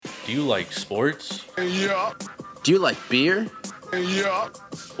Do you like sports? Yeah. Do you like beer? Yeah.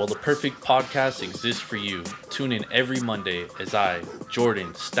 Well, the perfect podcast exists for you. Tune in every Monday as I,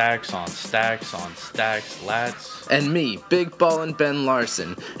 Jordan, stacks on stacks on stacks, lads. And me, Big Ballin' Ben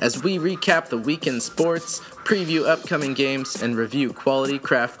Larson, as we recap the weekend sports, preview upcoming games, and review quality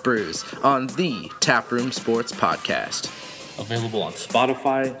craft brews on the Taproom Sports Podcast. Available on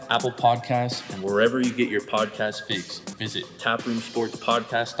Spotify, Apple Podcasts, and wherever you get your podcast fix. Visit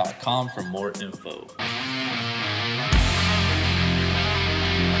taproomsportspodcast.com for more info.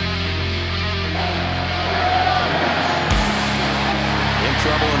 In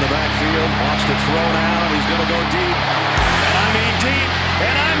trouble in the backfield, wants to throw now, he's going to go deep. And I mean deep,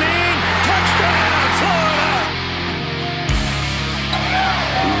 and I mean touchdown, Florida!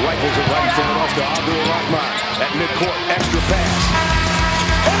 He rifles it right in front of us to Abdul-Rahman at midcourt, extra pass.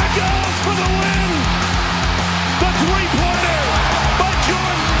 And it goes for the win! The three-pointer by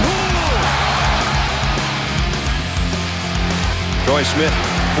Jordan Poole! Troy Smith,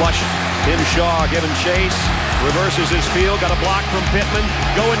 flush, Tim Shaw giving chase. Reverses his field, got a block from Pittman.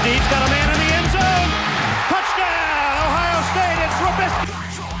 Going deep, got a man in the end zone. Touchdown, Ohio State, it's Trubisky.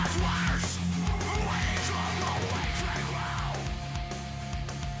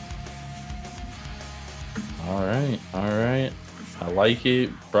 All right. I like it.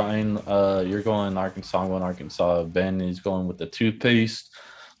 Brian, you're going Arkansas. I'm going Arkansas. Ben is going with the toothpaste.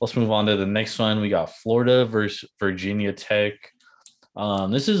 Let's move on to the next one. We got Florida versus Virginia Tech.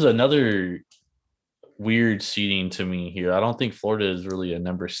 This is another weird seeding to me here. I don't think Florida is really a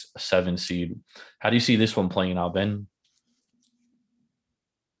number 7 seed. How do you see this one playing out, Ben?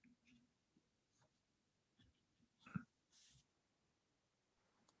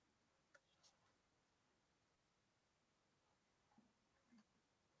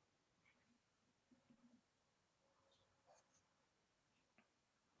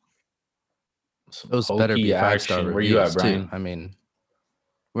 Those better be 5-star reviews. Where you at, Brian? Too. I mean,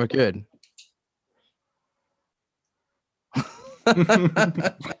 we're good.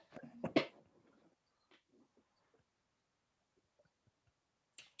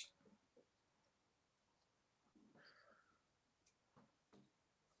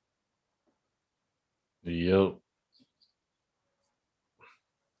 Yep.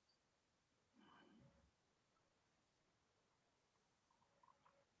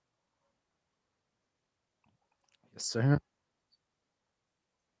 Yes, sir.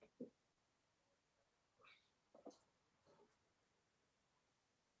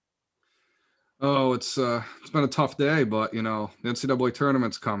 Oh, it's been a tough day, but the NCAA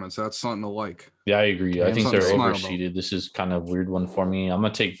tournament's coming, so that's something to like. Yeah, I agree. Yeah, I think they're something to smile overseeded. This is kind of a weird one for me. I'm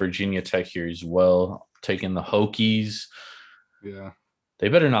gonna take Virginia Tech here as well. Taking the Hokies. Yeah. They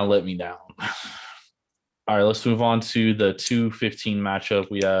better not let me down. All right, let's move on to the 2-15 matchup.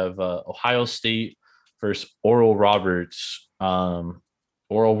 We have Ohio State versus Oral Roberts. Oral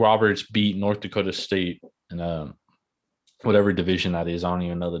Roberts beat North Dakota State in whatever division that is. I don't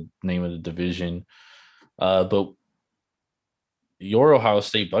even know the name of the division. But your Ohio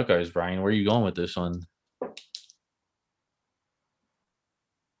State Buckeyes, Brian, where are you going with this one?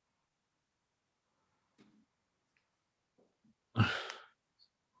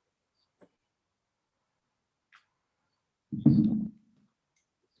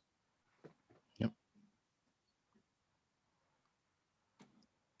 Yep.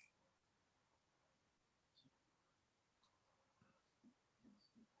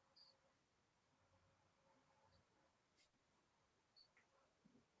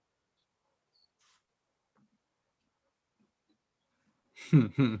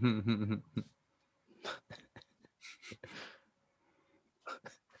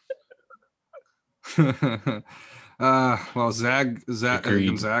 Well, Agreed.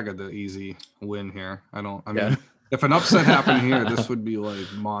 Gonzaga, the easy win here. If an upset happened here, this would be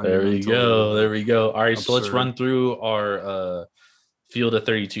like monumental. There we go. All right, so let's Absurd. run through our field of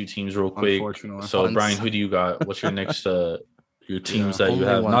 32 teams real quick. Unfortunately. So, Brian, who do you got? What's your next your teams that you Only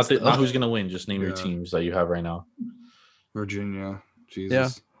have? ones, Not though. who's gonna win. Just name your Yeah. teams that you have right now. Virginia.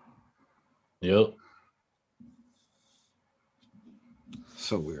 Jesus. Yep.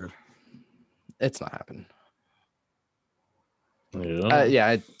 So weird. It's not happening.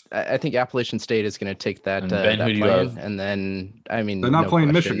 Yeah. I think Appalachian State is going to take that, And Ben, that who do you play-in, have? and then I mean They're not no playing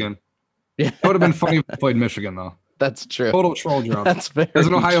question. Michigan. Yeah, It would have been funny if they played Michigan, though. that's true. Total troll job. That's very As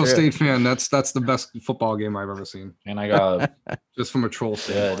an Ohio true. State fan, that's the best football game I've ever seen. And I got Just from a troll yeah,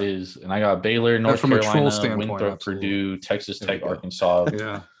 standpoint. it is. And I got Baylor, North from a troll Carolina, standpoint, Winthrop, absolutely. Purdue, Texas There Tech, we go. Arkansas.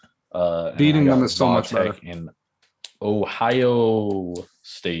 Yeah. And Beating I them got is so much Tech and Ohio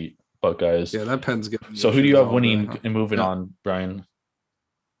State Buckeyes. Yeah, that pen's getting. So who do you have all winning day. and moving Yeah. on, Brian?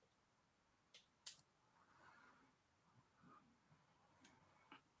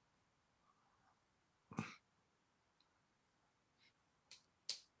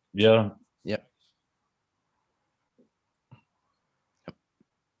 Yeah. Yep.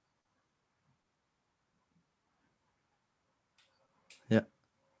 Yeah.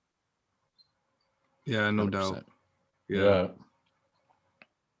 Yeah, no 100%. doubt. Yeah.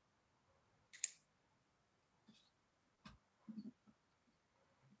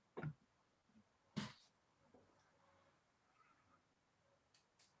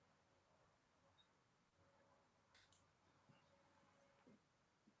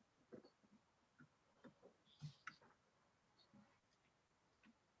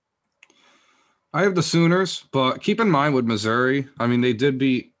 I have the Sooners, but keep in mind with Missouri, I mean, they did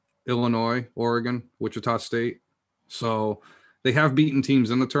beat Illinois, Oregon, Wichita State. So they have beaten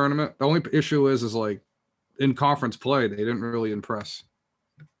teams in the tournament. The only issue is like in conference play, they didn't really impress.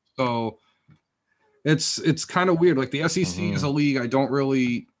 So it's kind of weird. Like the SEC is a league I don't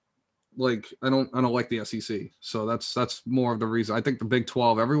really like. I don't like the SEC. So that's more of the reason. I think the Big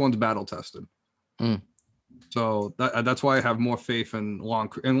 12, everyone's battle tested. Mm. So that's why I have more faith in Lon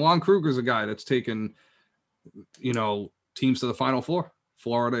Kruger's a guy that's taken, teams to the Final Four,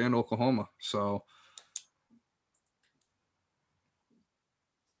 Florida and Oklahoma. So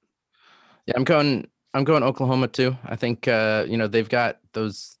yeah, I'm going Oklahoma too. I think they've got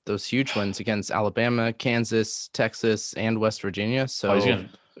those huge wins against Alabama, Kansas, Texas, and West Virginia. So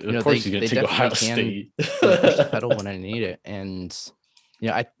he's gonna take Ohio State. Push the pedal when I need it. And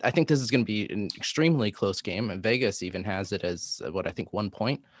I think this is going to be an extremely close game. And Vegas even has it as what I think 1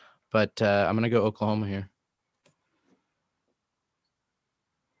 point. But I'm going to go Oklahoma here.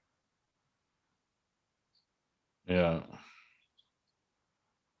 Yeah.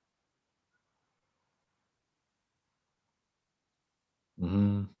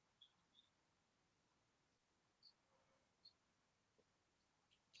 Mm-hmm.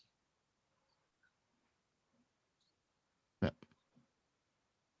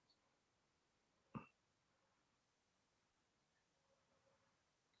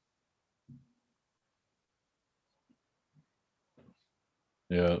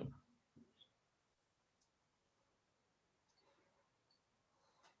 Yeah.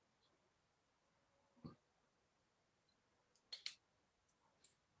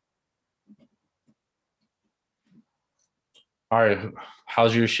 All right.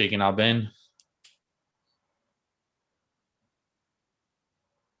 How's yours shaking out, Ben?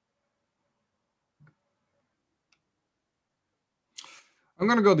 I'm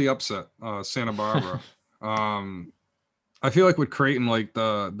gonna go the upset, Santa Barbara. I feel like with Creighton, like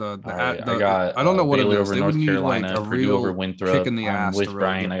I don't know what Baylor it is. over They would North need like Carolina, a Purdue over real Winthrop. kick in the ass. With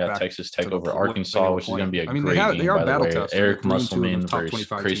Brian, I got Texas Tech over Arkansas, which is going to be a great game, by the way. Eric Musselman versus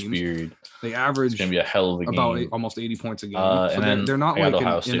Chris Beard. They average. It's going to be a hell of a game. Almost 80 points a game. And then they're not like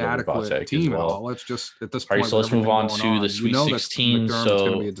Ohio an State inadequate team at all. Let's just at this point. All right, so let's move on to the Sweet 16.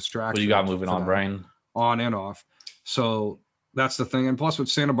 So be a distraction. What do you got moving on, Brian? On and off. So that's the thing. And plus with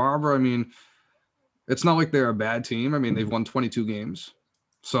Santa Barbara, I mean, it's not like they're a bad team. I mean, they've won 22 games.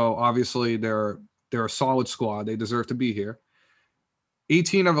 So obviously they're a solid squad. They deserve to be here.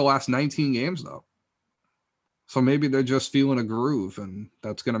 18 of the last 19 games though. So maybe they're just feeling a groove and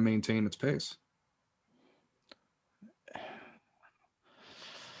that's going to maintain its pace.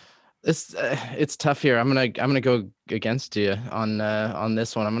 It's tough here. I'm gonna go against you on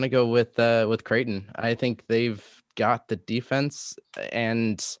this one. I'm gonna go with Creighton. I think they've got the defense,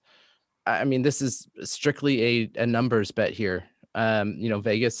 and I mean this is strictly a numbers bet here.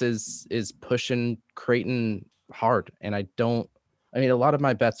 Vegas is pushing Creighton hard, and a lot of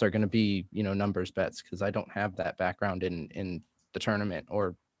my bets are going to be numbers bets because I don't have that background in the tournament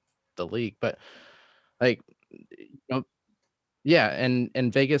or the league, but yeah,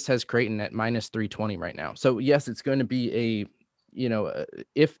 and Vegas has Creighton at minus 320 right now. So yes, it's going to be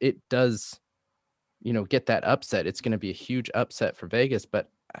if it does, get that upset, it's going to be a huge upset for Vegas. But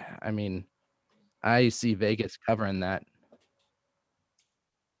I mean, I see Vegas covering that.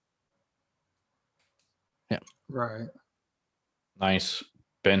 Yeah. Right. Nice.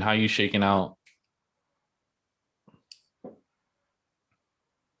 Ben, how you shaking out?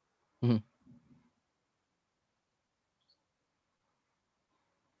 Mm-hmm.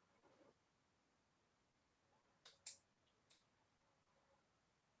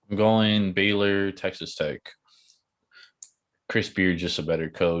 I'm going Baylor, Texas Tech. Chris Beard, just a better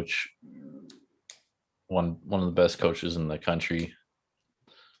coach. One of the best coaches in the country.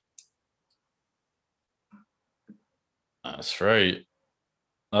 That's right.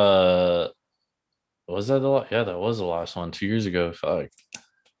 Was that that was the last one 2 years ago. Fuck.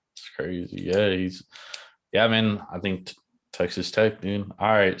 It's crazy. Yeah, man. I think Texas Tech, dude.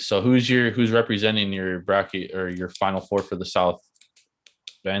 All right. So who's representing your bracket or your Final Four for the South?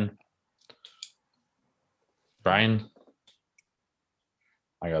 Ben, Brian.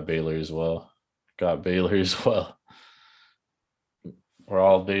 I got Baylor as well. We're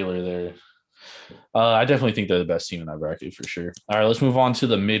all Baylor there. I definitely think they're the best team in that bracket for sure. All right, let's move on to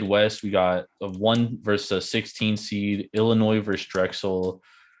the Midwest. We got a 1 versus a 16 seed, Illinois versus Drexel.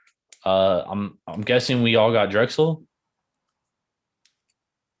 I'm guessing we all got Drexel.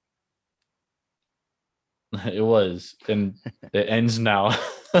 It was, and it ends now.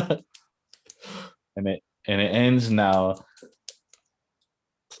 and it ends now.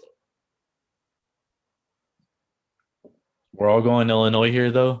 We're all going Illinois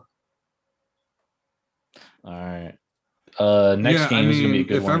here, though. All right. Next game is gonna be a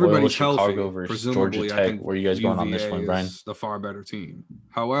good if one. everybody's Loyola healthy, Chicago versus presumably, Georgia I Tech. think Where are you guys going on this UVA one, Brian? is the far better team.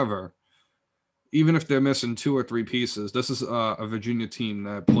 However, even if they're missing 2 or 3 pieces, this is a Virginia team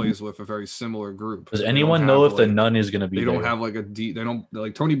that plays with a very similar group. Does They anyone don't know have, if the like- nun is gonna be They there? don't have like a deep. They don't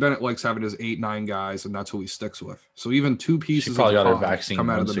like Tony Bennett likes having his 8, 9 guys, and that's who he sticks with. So even 2 pieces probably of got her punch vaccine come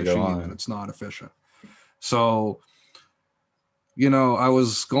out of the months ago, machine, huh? and it's not efficient. So, I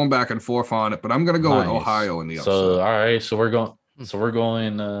was going back and forth on it, but I'm gonna go with Nice. Ohio in the upset. So all right, so we're going.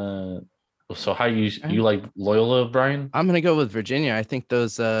 So how you like Loyola, Brian? I'm gonna go with Virginia. I think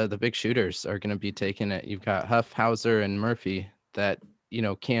those the big shooters are gonna be taking it. You've got Huff, Hauser, and Murphy that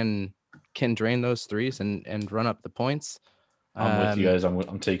can drain those threes and run up the points. I'm with you guys.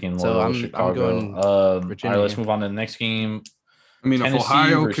 I'm taking so Loyola I'm Chicago. going All Virginia. right, let's move on to the next game. I mean, Tennessee if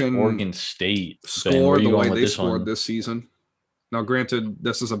Ohio versus can Oregon State. Ben, where score are you the going way with they this scored one? this season. Now, granted,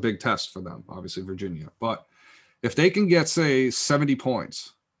 this is a big test for them, obviously Virginia, but if they can get, say, 70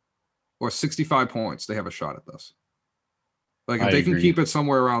 points or 65 points, they have a shot at this. Like if I they can agree. keep it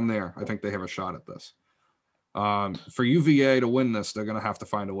somewhere around there, I think they have a shot at this. For UVA to win this, they're going to have to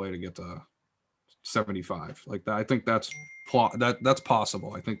find a way to get to 75 like that. I think that's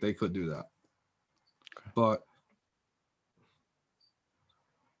possible. I think they could do that, but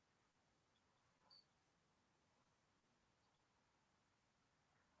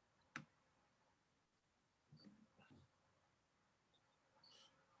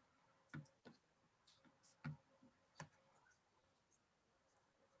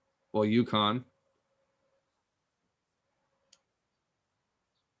UConn.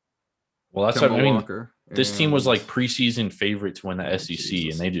 Well, that's Kemba what I mean. Walker, This team was and- like preseason favorite to win the SEC,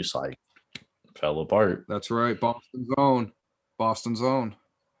 Jesus. and they just like fell apart. That's right, Boston's own. Boston's own.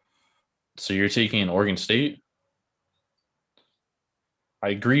 So you're taking Oregon State? I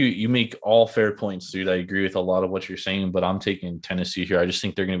agree. You make all fair points, dude. I agree with a lot of what you're saying, but I'm taking Tennessee here. I just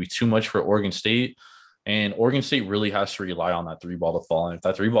think they're going to be too much for Oregon State. And Oregon State really has to rely on that 3 ball to fall. And if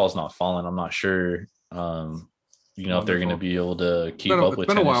that 3 ball is not falling, I'm not sure, if they're going to Wonderful. be able to keep It's up with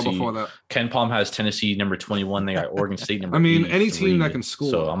been a while Tennessee. before that. Ken Palm has Tennessee number 21. They got Oregon State number I mean, any 83. team that can score,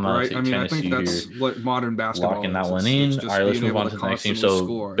 So I'm going right? to I take mean, I Tennessee think that's here. what modern basketball Locking that is. one It's in. just All right, let's being move able on to the next team. constantly So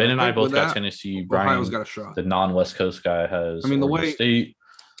score. Ben and I think both with got that, Tennessee. Ohio's Brian, got a shot. the non-West Coast guy, has I mean, the Oregon way- State.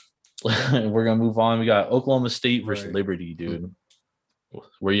 We're gonna move on. We got Oklahoma State versus Right. Liberty, dude.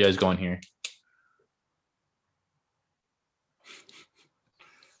 Where are you guys going here?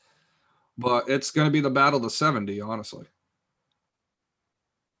 But it's going to be the battle to 70, honestly.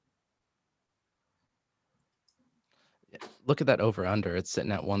 Look at that over under. It's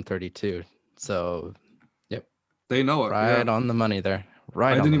sitting at 132. So They know it. right yeah. on the money there. Right.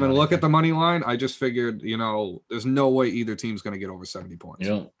 I on didn't the even money look there. at the money line. I just figured, there's no way either team's going to get over 70 points. You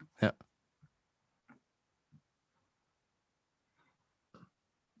know,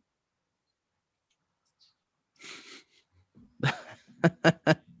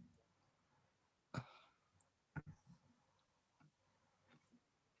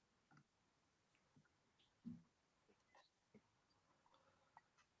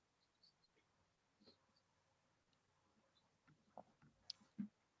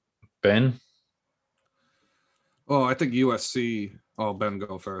 Ben. Oh, I think USC. Oh, Ben,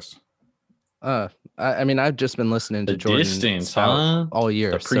 go first. I mean, I've just been listening to The Jordan distance, spout huh? all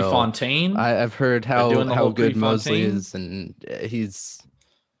year. The so Prefontaine. I've heard doing the how whole good Mosley Prefontaine? is, and he's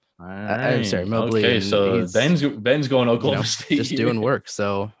I'm sorry, Mobley, Okay, and so he's, Ben's going Oklahoma State. just here. doing work.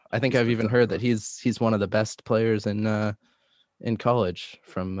 So I think I've even heard that he's one of the best players in college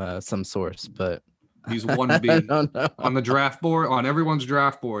from some source. But He's I 1B. don't know. On the draft board, on everyone's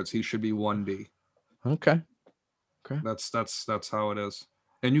draft boards, he should be 1B. Okay. That's how it is.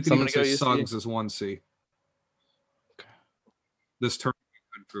 And you So can I'm even gonna say go UC. Suggs is 1C. Okay. This tournament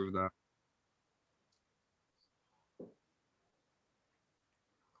could prove that.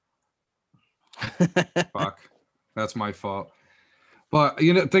 Fuck. That's my fault. But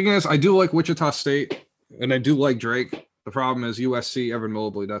the thing is, I do like Wichita State and I do like Drake. The problem is USC, Evan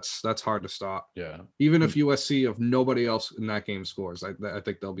Mobley. That's hard to stop. Yeah, Even if USC, if nobody else in that game scores, I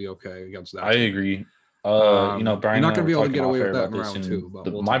think they'll be okay against that. I team. agree. You're Brian, not going gonna to be able to get away with that about in this, round two.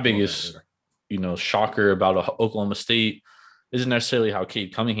 But we'll my talk about that biggest, later. shocker about Oklahoma State isn't necessarily how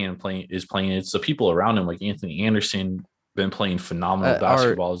Cade Cunningham is playing. It's the people around him, like Anthony Anderson, been playing phenomenal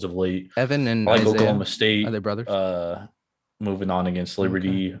basketball as of late. Evan and I like Isaiah, Oklahoma State. are they brothers? Moving on against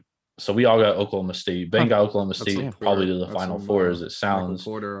Liberty. Okay. So we all got Oklahoma State. Ben got Oklahoma State probably to the Final Four, as it sounds.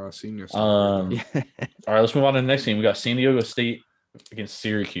 Porter, senior. All right, let's move on to the next game. We got San Diego State against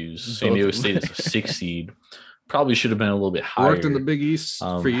Syracuse. San Diego State is a 6 seed. Probably should have been a little bit higher. Worked in the Big East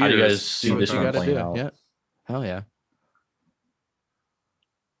for years. How do you guys see this one playing out? Yeah. Hell yeah.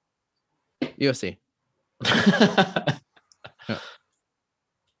 USC.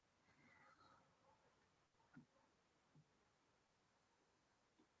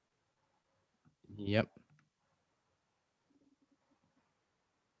 Yep.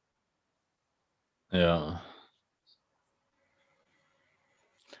 Yeah.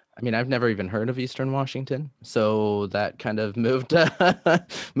 I mean, I've never even heard of Eastern Washington, so that kind of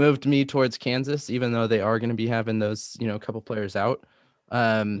moved me towards Kansas, even though they are going to be having those, couple players out.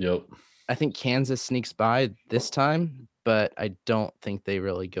 Yep. I think Kansas sneaks by this time, but I don't think they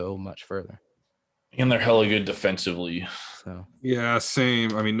really go much further. And they're hella good defensively. So yeah,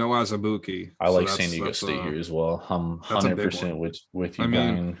 same. I mean, no Azubuike. I like San Diego State here as well. I'm 100% with you,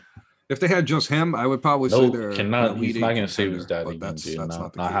 Brian. If they had just him, I would probably say they're he's not going to save his dad again, dude.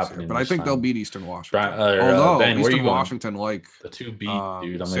 That's not happening. But I think they'll beat Eastern Washington. Although Ben, Eastern Washington, like the 2 beat,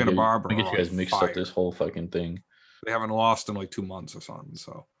 dude. I'm Santa Barbara. I'm gonna get you guys mixed up this whole fucking thing. They haven't lost in like 2 months or something.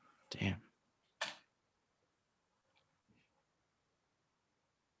 So damn.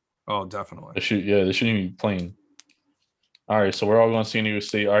 Oh, definitely. They shouldn't even be playing. All right, so we're all going to San Diego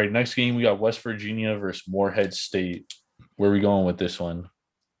State. All right, next game we got West Virginia versus Morehead State. Where are we going with this one?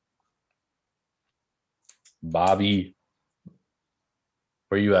 Bobby,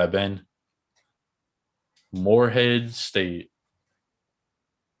 where you at, Ben? Morehead State.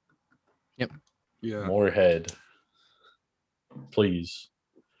 Yep. Yeah. Morehead. Please.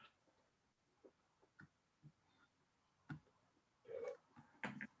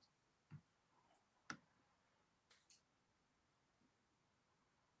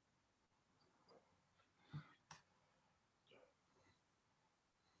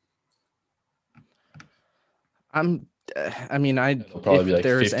 It'll probably be like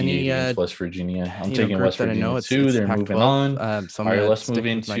there's 50 any against West Virginia. I'm taking West Virginia too. It's They're moving on. So all right, let's move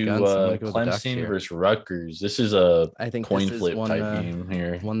into Clemson versus Rutgers. This is a coin flip type game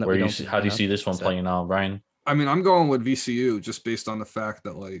here. How do you see this one playing out, Brian? I mean, I'm going with VCU just based on the fact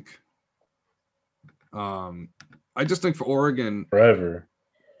that I just think for Oregon forever.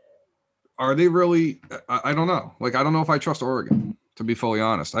 Are they really? I don't know. I don't know if I trust Oregon, to be fully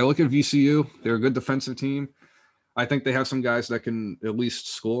honest. I look at VCU. They're a good defensive team. I think they have some guys that can at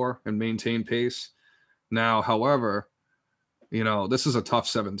least score and maintain pace. Now, however, this is a tough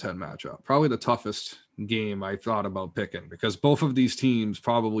 7-10 matchup. Probably the toughest game I thought about picking because both of these teams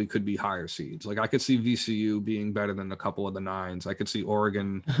probably could be higher seeds. I could see VCU being better than a couple of the 9s. I could see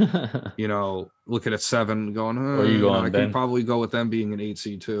Oregon, looking at 7 going, where are you going, I Ben? could probably go with them being an 8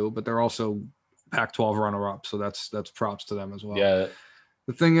 seed too, but they're also Pac-12 runner-up. So that's props to them as well. Yeah.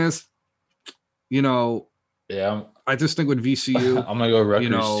 The thing is, yeah, I just think with VCU, I'm gonna go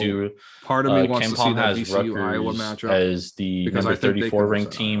Rutgers too. Part of me wants Ken to see Palm that has VCU Rutgers Iowa matchup as the because number I think they 34 can ranked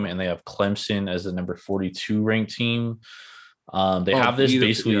upset team, Iowa. and they have Clemson as the number 42 ranked team. They have this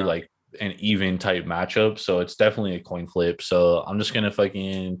basically like an even type matchup, so it's definitely a coin flip. So I'm just gonna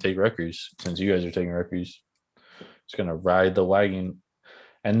fucking take Rutgers since you guys are taking Rutgers. Just gonna ride the wagon,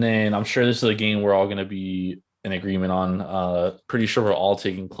 and then I'm sure this is a game we're all gonna be in agreement on. Pretty sure we're all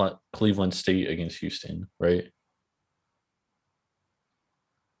taking Cleveland State against Houston, right?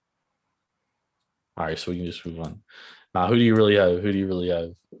 All right, so we can just move on. Now, who do you really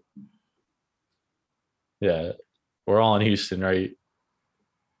have? Yeah, we're all in Houston, right?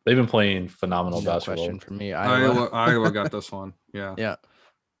 They've been playing phenomenal basketball. Question for me. Iowa got this one. Yeah. Yeah.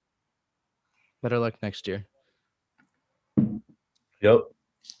 Better luck next year. Yep.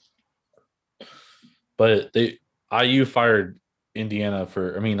 But IU fired Indiana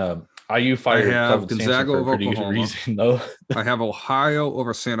IU fired I have Gonzaga for a over pretty good Oklahoma. reason, though. I have Ohio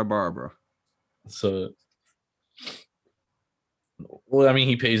over Santa Barbara. So, well,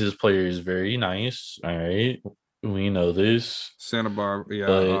 he pays his players very nice. All right. We know this. Santa Barbara, yeah.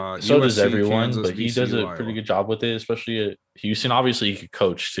 But so USC, does everyone, Kansas, but he VCU, does a Iowa. pretty good job with it, especially at Houston. Obviously, he could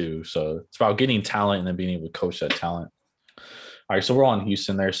coach too. So it's about getting talent and then being able to coach that talent. All right, so we're on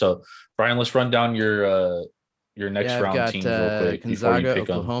Houston there. So, Brian, let's run down your your next Yeah, I've round got teams real quick before you Gonzaga, pick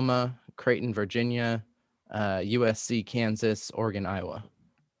them. Oklahoma, Creighton, Virginia, USC, Kansas, Oregon, Iowa.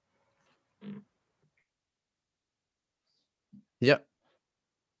 Yep.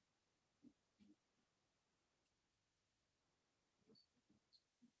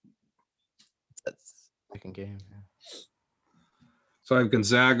 That's second game. Yeah. So I have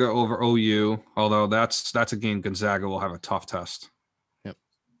Gonzaga over OU, although that's a game Gonzaga will have a tough test. Yep.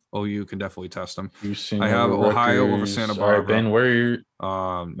 OU can definitely test them. Houston I have over Ohio over Rutgers. Santa All right, Barbara. Ben, where's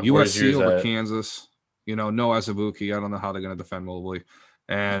USC yours over at? Kansas. You know, no Azubuike. I don't know how they're going to defend Mobley.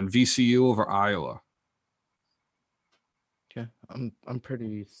 And VCU over Iowa. Okay, I'm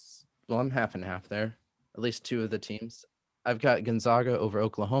pretty well. I'm half and half there. At least two of the teams. I've got Gonzaga over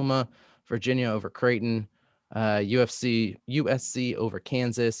Oklahoma, Virginia over Creighton, USC over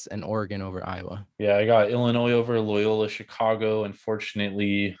Kansas, and Oregon over Iowa. Yeah, I got Illinois over Loyola Chicago.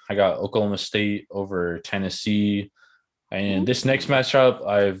 Unfortunately, I got Oklahoma State over Tennessee. And this next matchup,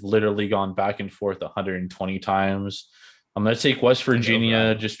 I've literally gone back and forth 120 times. I'm going to take West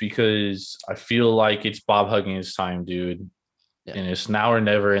Virginia just because I feel like it's Bob Huggins' time, dude. Yeah. And it's now or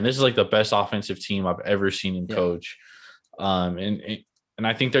never. And this is like the best offensive team I've ever seen him coach. And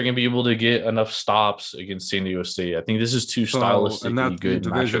I think they're going to be able to get enough stops against San Diego State. I think this is two stylistically good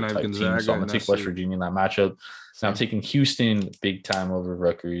matchup type teams. So I'm going to take West Virginia in that matchup. And I'm taking Houston big time over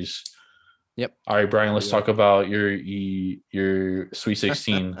Rutgers. Yep. All right, Brian, let's talk about your Sweet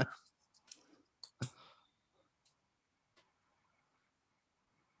 16.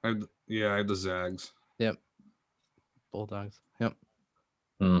 I have the Zags. Yep. Bulldogs. Yep.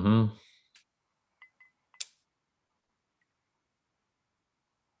 Mm-hmm.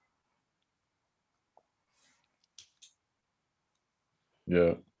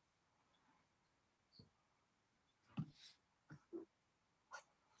 Yeah.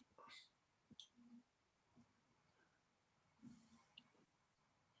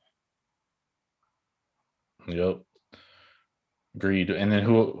 Yep. Agreed. And then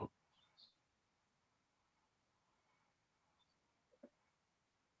who?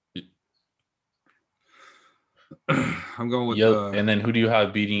 I'm going with and then who do you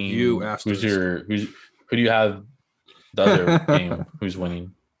have beating you? Who do you have the other game? Who's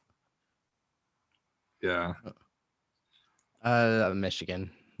winning? Yeah.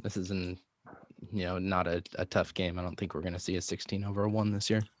 Michigan. This is not a tough game. I don't think we're going to see a 16 over a 1 this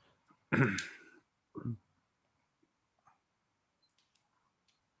year.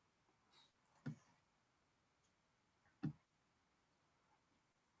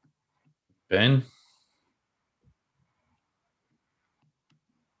 Ben?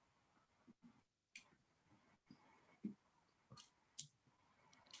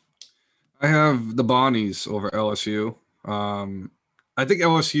 I have the Bonnies over LSU. I think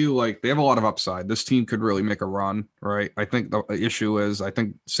LSU, they have a lot of upside. This team could really make a run, right? I think the issue is,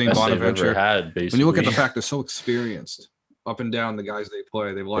 St. Bonaventure, when you look at the fact they're so experienced up and down the guys they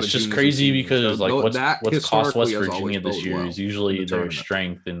play, they have a lot of. It's just crazy because what's cost West Virginia this year is usually their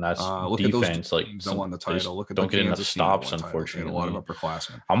strength, and that's defense. Don't won the title. Look at don't get enough stops, unfortunately. A lot of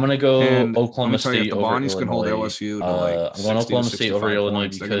upperclassmen. I'm gonna go Oklahoma State over Bonnies can hold LSU. I'm going Oklahoma State over Illinois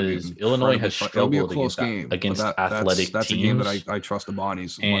because Illinois has struggled against athletic that's teams. A game that I trust the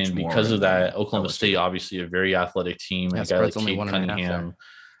Bonnies, and because of that, Oklahoma State obviously a very athletic team. And a guy like Cade Cunningham,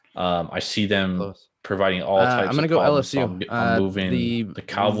 I see them providing all types. I'm going to go LSU. I'm moving the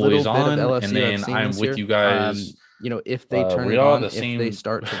Cowboys on, and then I'm with you guys. If they turn it on, if they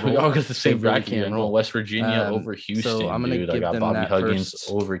start to roll, we all get the same bracket. I'm going West Virginia over Houston. So I'm going to give I got Bobby Huggins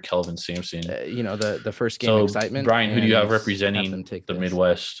over Kelvin Sampson. The first game excitement. Brian, who do you have representing the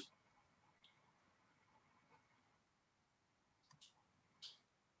Midwest?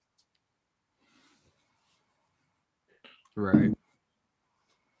 Right.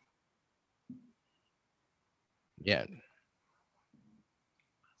 Yeah.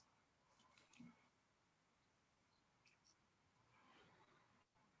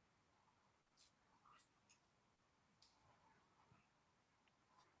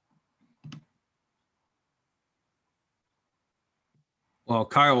 Well,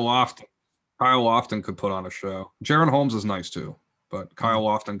 Kyle Lofton could put on a show. Jaron Holmes is nice too, but Kyle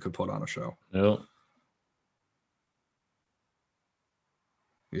Lofton could put on a show. Yep.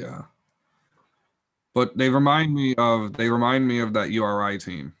 Yeah. But they remind me of that URI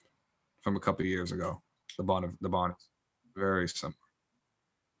team from a couple of years ago. The Bonnies. Very similar.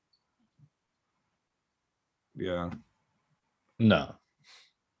 Yeah. No.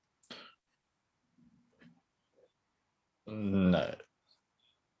 There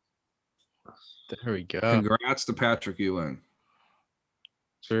we go. Congrats to Patrick Ewing.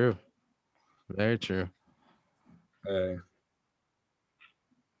 True. Very true. Hey.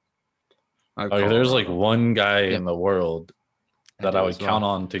 I have Like, there's like Colorado. one guy Yep. in the world that do I would as well. count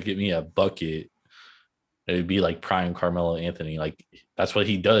on to get me a bucket. It would be like prime Carmelo Anthony. Like, that's what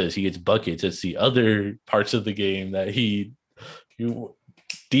he does. He gets buckets. It's the other parts of the game that he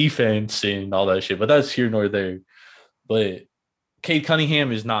defense and all that shit. But that's here nor there. But Cade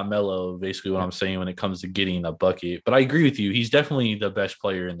Cunningham is not Melo, basically what I'm saying when it comes to getting a bucket. But I agree with you. He's definitely the best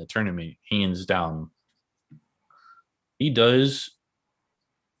player in the tournament, hands down. He does.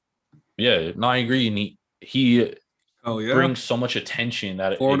 Yeah, no, I agree. And he Oh yeah. brings so much attention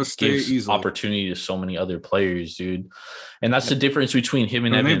that Florida it State gives easily. opportunity to so many other players, dude. And that's the difference between him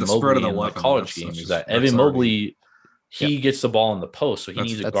and I mean, they have Evan the spread Mobley of in the 11. college That's game. Is just- that that's Evan already- Mobley, he gets the ball in the post, so he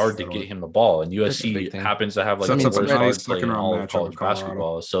needs a guard to get him the ball. And That's a USC big thing. happens to have like Sets the up a worst nice guard play in second-round all of matchup college with Colorado.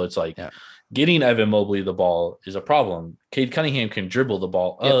 basketball. So it's like Yeah. getting Evan Mobley the ball is a problem. Cade Cunningham can dribble the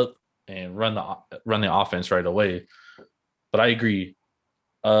ball up and run the offense right away. But I agree.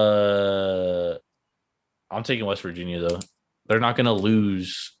 I'm taking West Virginia though. They're not going to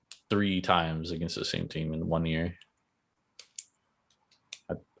lose 3 times against the same team in 1 year.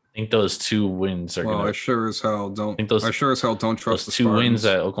 I think those 2 wins are Well, going I to. sure as hell don't. think those- I sure as hell don't trust Those the 2 wins Spartans.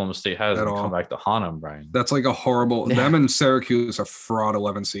 that Oklahoma State has at and all. come back to haunt them, Brian. That's like a horrible. Yeah. Them and Syracuse are fraud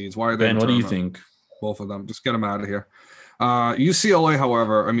 11 seeds. Why are they? in Ben, the what do you tournament? think? Both of them. Just get them out of here. UCLA,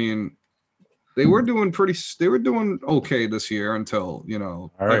 however, I mean, they were doing okay this year until,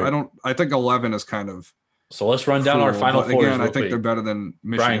 All right. I think 11 is kind of So let's run down our cruel, final but fours. again, I real think they're quick. better than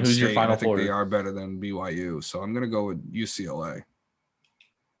Michigan Brian, who's State. your and final I think they four? are better than BYU. So I'm going to go with UCLA.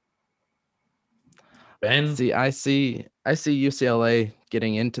 Ben, See, I see UCLA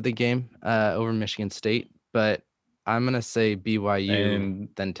getting into the game over Michigan State, but I'm gonna say BYU. and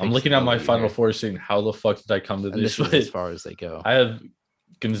then I'm takes looking the at my lead final here. four saying, how the fuck did I come to And this? this is as far as they go. I have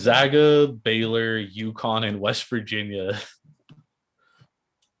Gonzaga, Baylor, UConn, and West Virginia.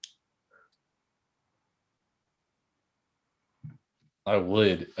 I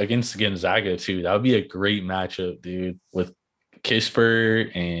would against Gonzaga too. That would be a great matchup, dude. With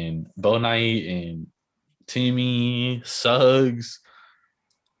Kisper and Bo Knight and Timmy Suggs.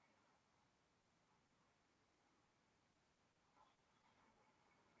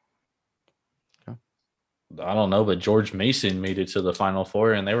 Okay. I don't know, but George Mason made it to the Final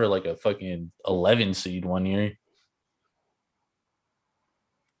Four, and they were like a fucking 11 seed 1 year.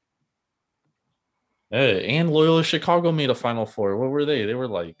 Yeah, and Loyola Chicago made a Final Four. What were they? They were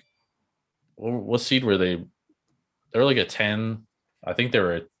like, what seed were they? They were like a 10. I think they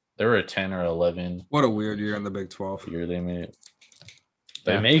were a 10 or 11 What a weird year in the Big 12. year they made it.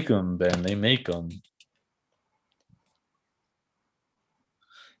 They Yeah. make them, Ben. They make them.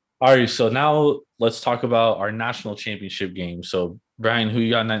 All right, so now let's talk about our national championship game. So, Brian, who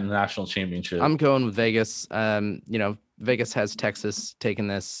you got in that national championship? I'm going with Vegas. Vegas has Texas taking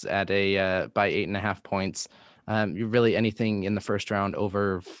this at a by 8.5 points. You really anything in the first round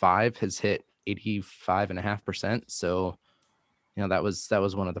over 5 has hit 85.5%. So, that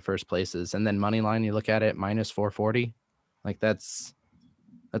was one of the first places. And then money line, you look at it minus 440, like that's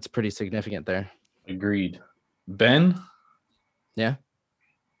pretty significant there. Agreed. Ben? Yeah.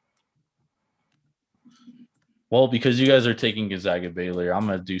 Well, because you guys are taking Gonzaga Baylor, I'm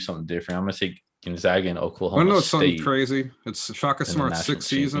gonna do something different. I'm gonna take Gonzaga and I Oklahoma know it's something State crazy. It's Shaka in the Smart's national 6th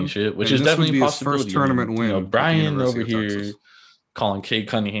season, championship, which and is this would definitely be a his first possibility. tournament win. at the Brian University over of here Texas. calling Cade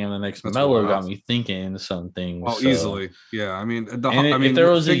Cunningham the next That's Melo wild. got me thinking some things. Oh, so- easily, yeah. I mean, And if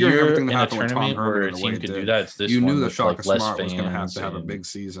there was a figuring year everything in that a happened with Tom tournament Herman where a and the way team it could did, do that, it's this you one knew that with, Shaka like, less Smart was going to fans have a and big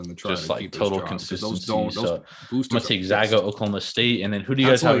season to try just to like keep total his job, 'cause consistency. Those So boosters I'm gonna are take Zaga, pissed. Oklahoma State, and then who do you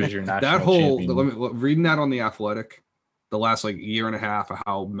guys That's have like as your national that whole. champion? Reading that on the Athletic, the last year and a half of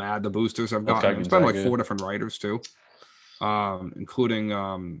how mad the boosters have Both gotten. got It's been like Gonzaga. 4 different writers too, including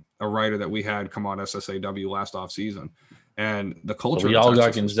a writer that we had come on SSAW last off season, and the culture. we of all got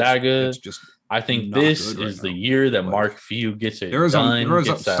Texas is Gonzaga. it's just I think not this good right is the now. year that Like, Mark Few gets it there is done. there is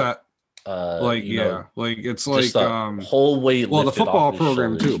gets upset. that, It's just like the whole weight. well, the lifted football off his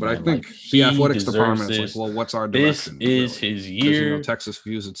program shoulders, too, but I man. think Like, the he athletics deserves department is this. like, well, what's our This direction? is really? his 'Cause, year, Texas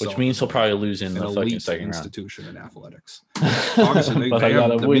views itself, which means as he'll like probably lose in an the fucking elite second round. institution in athletics. Obviously, But they I have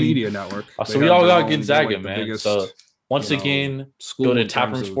gotta the win. media network. So They we have all their got own- they're Gonzaga, like the man. biggest, So once again, school go to in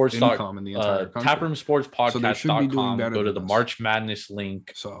terms of Taproom income in the entire country. So they should be doing taproomsportspodcast.com. better Go to than the this. March Madness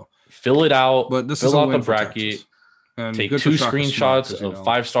link. So, Fill it out. but this is fill a out the win for bracket. Texas. And Take good 2 for Shaka Smart, screenshots 'cause, of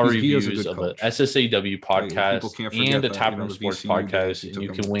 5-star he is a reviews good of a coach. SSAW People podcast can't forget and a that, Taproom the Sports VCU days, podcast, he and took you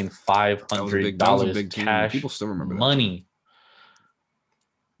him- can win that was a $500 big team. cash People still remember that money.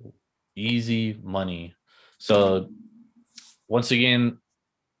 Easy money. So once again,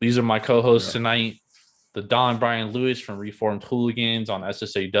 these are my co-hosts Yeah. tonight. the Don Brian Lewis from Reformed Hooligans on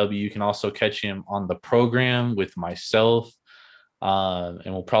SSAW. You can also catch him on the program with myself. And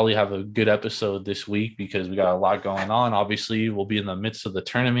we'll probably have a good episode this week because we got a lot going on. Obviously, we'll be in the midst of the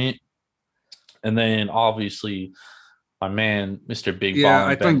tournament. And then obviously my man, Mr. Big Ball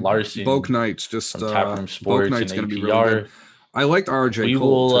and Ben Larson. Boak Knight's just from Taproom Boak Sports Knight's and going to be APR. really good. I liked RJ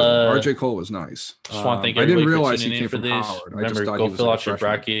Cole too. RJ Cole was nice. Just want to thank I didn't everybody realize for he tuning came in for from this. Howard. Remember, go fill out your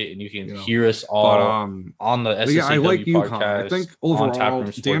bracket, and you can hear us But, all on the SSAW yeah, I like UConn. podcast. I think on overall, Taproom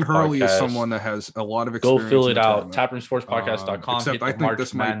Sports Dan Hurley podcast. is someone that has a lot of Go experience. fill in it the out. tournament. TaproomSportsPodcast.com. Except Hit I the think March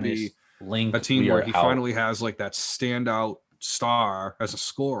this might Madness be link. a team We where are he out. finally has like that standout star as a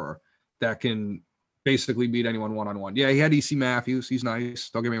scorer that can basically beat anyone one-on-one. Yeah, he had EC Matthews. He's nice.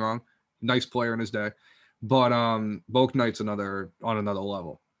 Don't get me wrong. Nice player in his day. But Boak Knight's on another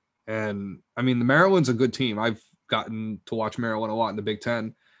level. And I mean, the Maryland's a good team. I've gotten to watch Maryland a lot in the Big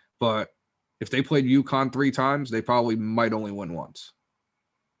Ten, but if they played UConn 3 times, they probably might only win once.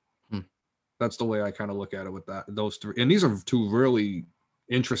 That's the way I kind of look at it with those 3. And these are 2 really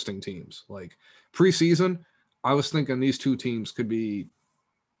interesting teams. Like preseason, I was thinking these 2 teams could be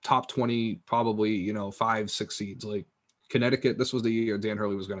top 20, probably, 5, 6 seeds. Like Connecticut, this was the year Dan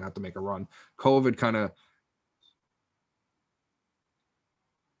Hurley was going to have to make a run. COVID kind of,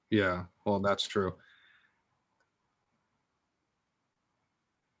 yeah, well, that's true.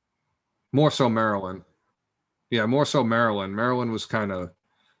 More so Maryland. Yeah, more so Maryland. Maryland was kind of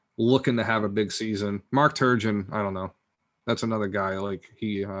looking to have a big season. Mark Turgeon, I don't know. That's another guy. Like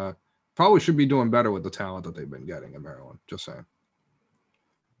he probably should be doing better with the talent that they've been getting in Maryland. Just saying.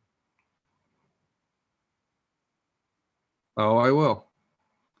 Oh, I will.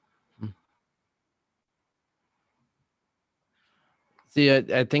 See,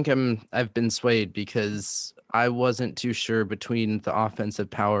 I think I've been swayed because I wasn't too sure between the offensive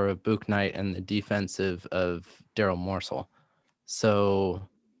power of Book Knight and the defensive of Daryl Morsel. So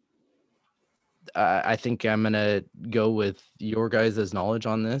I think I'm gonna go with your guys' knowledge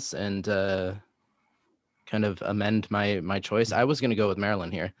on this and kind of amend my choice. I was gonna go with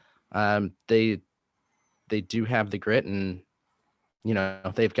Maryland here. They do have the grit, and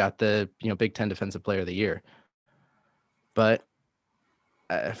they've got the Big Ten Defensive Player of the Year. But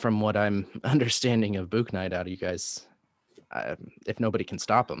from what I'm understanding of Book Knight out of you guys, if nobody can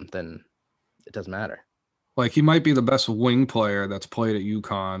stop him, then it doesn't matter. Like he might be the best wing player that's played at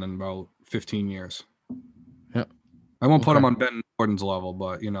UConn in about 15 years. Yeah. I won't put him on Ben Gordon's level,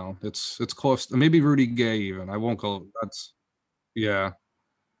 but it's close. Maybe Rudy Gay even. I won't go. That's yeah.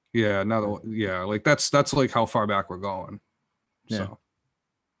 Like that's like how far back we're going. Yeah. So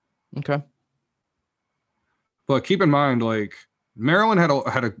Okay. But keep in mind, like Maryland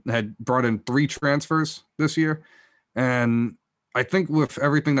had brought in 3 transfers this year, and I think with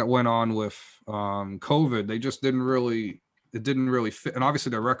everything that went on with COVID, they just didn't really fit. And obviously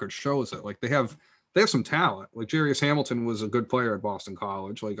their record shows it. Like they have some talent. Like Jarius Hamilton was a good player at Boston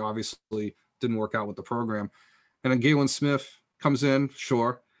College. Like obviously didn't work out with the program. And then Galen Smith comes in,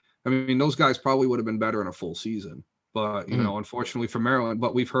 sure. I mean, those guys probably would have been better in a full season. But, unfortunately for Maryland,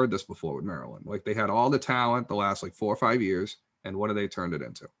 but we've heard this before with Maryland. Like they had all the talent the last like 4 or 5 years, and what have they turned it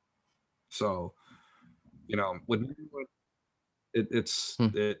into? So, with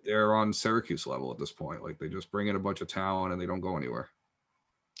they're on Syracuse level at this point. Like they just bring in a bunch of talent and they don't go anywhere.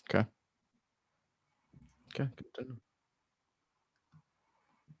 Okay. Good to know.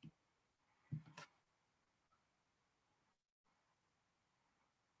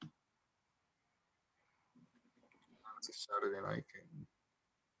 It's a Saturday night game.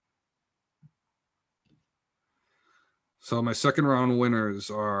 So my second round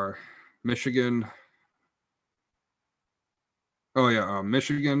winners are Michigan. Oh yeah,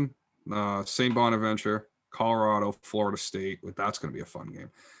 Michigan, St. Bonaventure, Colorado, Florida State. That's going to be a fun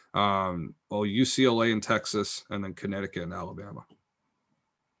game. UCLA and Texas, and then Connecticut and Alabama.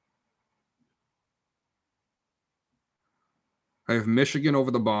 I have Michigan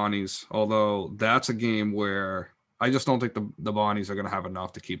over the Bonnies, although that's a game where I just don't think the Bonnies are going to have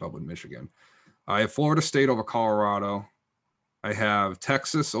enough to keep up with Michigan. I have Florida State over Colorado. I have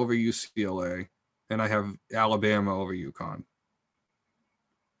Texas over UCLA, and I have Alabama over UConn.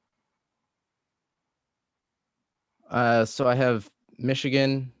 So I have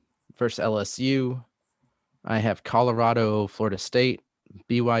Michigan versus LSU. I have Colorado, Florida State,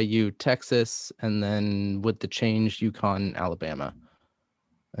 BYU, Texas, and then with the change, UConn, Alabama.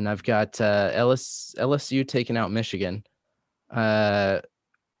 And I've got LSU taking out Michigan. Again,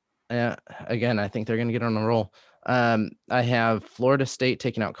 I think they're going to get on a roll. I have Florida State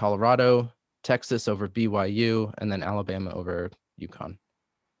taking out Colorado, Texas over BYU, and then Alabama over UConn.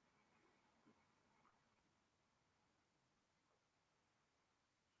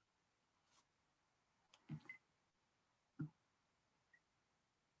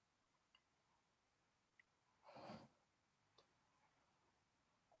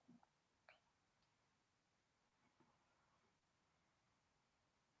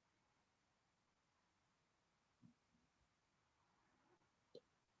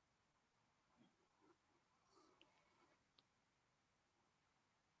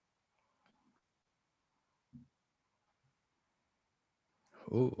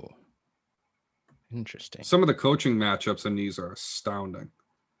 Ooh. Interesting. Some of the coaching matchups in these are astounding.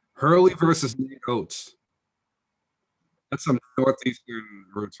 Hurley versus Nate Oates. That's some Northeastern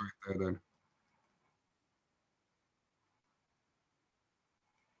roots right there, then.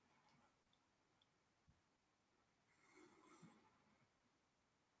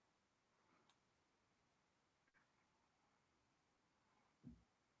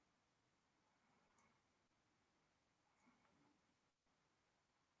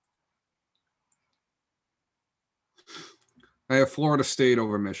 I have Florida State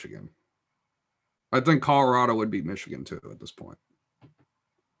over Michigan. I think Colorado would beat Michigan too at this point.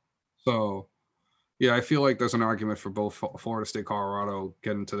 So, yeah, I feel like there's an argument for both Florida State, Colorado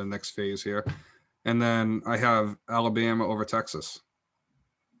getting to the next phase here. And then I have Alabama over Texas.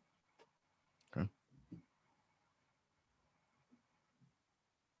 Okay.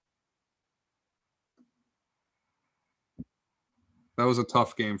 That was a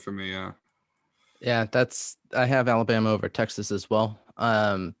tough game for me, yeah. Yeah, I have Alabama over Texas as well.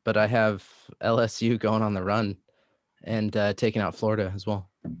 But I have LSU going on the run and taking out Florida as well.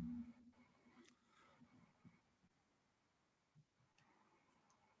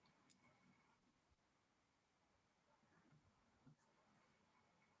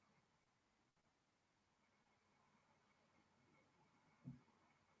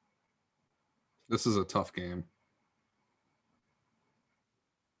 This is a tough game.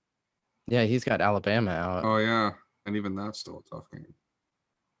 Yeah, he's got Alabama out. Oh, yeah. And even that's still a tough game.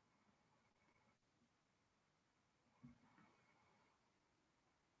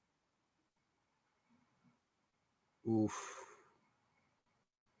 Oof.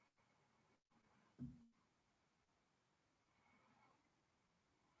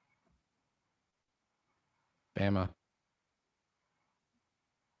 Bama.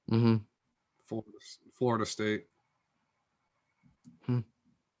 Mm-hmm. Florida State.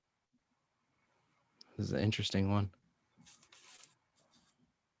 This is an interesting one.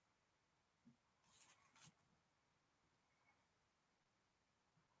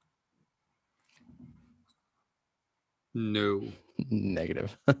 No.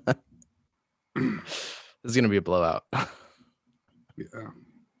 Negative. This is going to be a blowout. Yeah.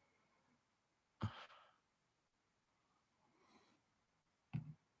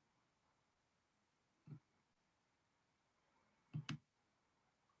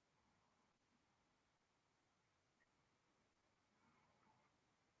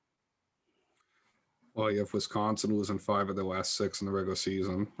 Well, you have Wisconsin losing 5 of their last 6 in the regular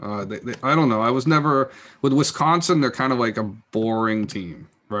season. I don't know. I was never with Wisconsin. They're kind of like a boring team,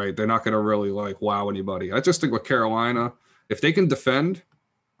 right? They're not going to really like wow anybody. I just think with Carolina, if they can defend,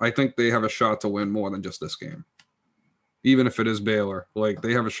 I think they have a shot to win more than just this game. Even if it is Baylor, like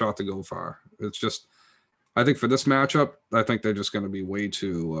they have a shot to go far. It's just, I think for this matchup, I think they're just going to be way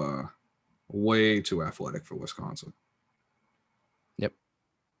too athletic for Wisconsin. Yep.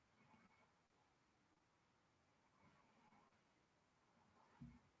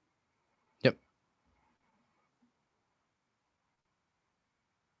 Yep.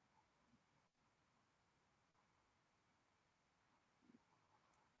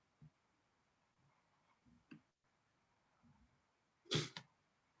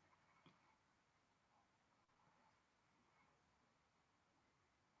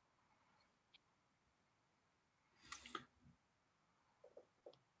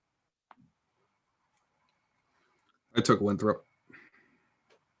 I took Winthrop.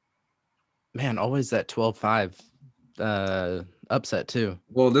 Man, always that 12-5 upset too.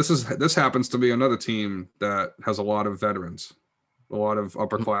 Well, this happens to be another team that has a lot of veterans, a lot of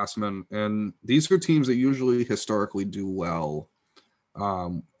upperclassmen, and these are teams that usually historically do well,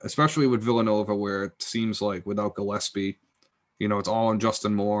 especially with Villanova, where it seems like without Gillespie, it's all on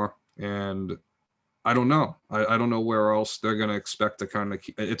Justin Moore, and I don't know. I don't know where else they're going to expect to kind of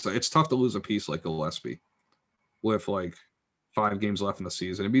keep. It's tough to lose a piece like Gillespie with like 5 games left in the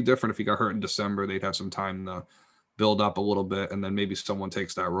season. It'd be different if he got hurt in December. They'd have some time to build up a little bit, and then maybe someone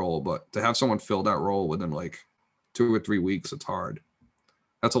takes that role. But to have someone fill that role within like 2 or 3 weeks, it's hard.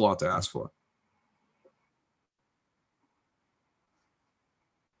 That's a lot to ask for.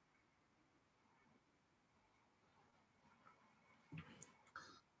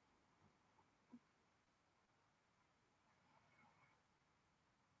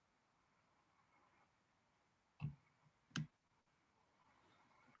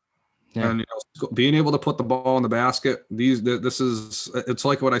 Yeah. And being able to put the ball in the basket, it's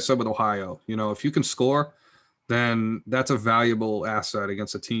like what I said with Ohio. If you can score, then that's a valuable asset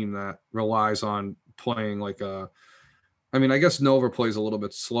against a team that relies on playing I guess Nova plays a little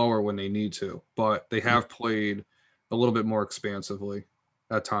bit slower when they need to, but they have played a little bit more expansively.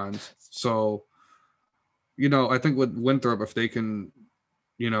 at times. So, I think with Winthrop, if they can,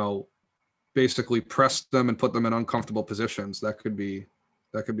 basically press them and put them in uncomfortable positions, that could be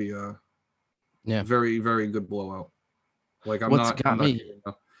a very, very good blowout. Like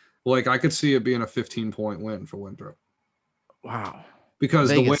like I could see it being a 15-point win for Winthrop. Wow.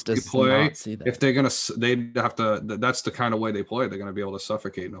 Because Vegas the way they does play, not see that. if they'd have to, that's the kind of way they play. They're going to be able to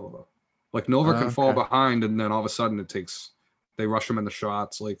suffocate Nova. Like Nova can fall behind, and then all of a sudden they rush them in the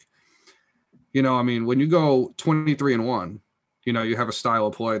shots. Like, when you go 23-1, you have a style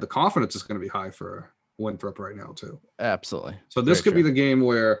of play. The confidence is going to be high for Winthrop right now too. Absolutely. So this could be the game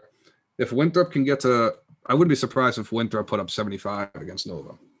where if Winthrop can get to, I wouldn't be surprised if Winthrop put up 75 against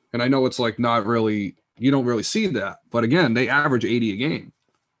Nova. And I know it's like not really, you don't really see that, but again, they average 80 a game.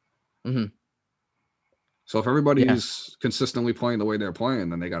 Mm-hmm. So if everybody's consistently playing the way they're playing,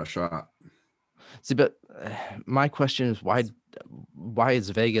 then they got a shot. See, but my question is why is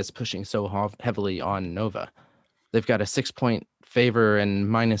Vegas pushing so heavily on Nova? They've got a 6-point favor and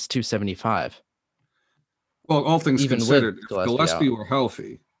minus 275. Well, all things Even considered, if Gillespie Gillespie out. were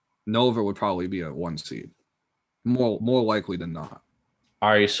healthy, Nova would probably be a 1 seed. More likely than not. All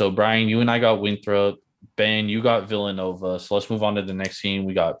right, so Brian, you and I got Winthrop. Ben, you got Villanova. So let's move on to the next game.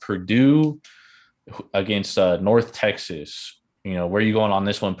 We got Purdue against North Texas. Where are you going on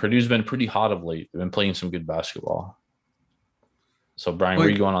this one? Purdue's been pretty hot of late. They've been playing some good basketball. So Brian, where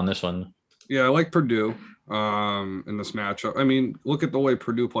are you going on this one? Yeah, I like Purdue in this matchup. I mean, look at the way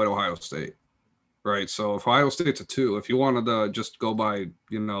Purdue played Ohio State, right? So if Ohio State's a 2, if you wanted to just go by,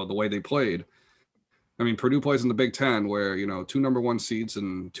 the way they played, I mean, Purdue plays in the Big Ten where, 2 number 1 seeds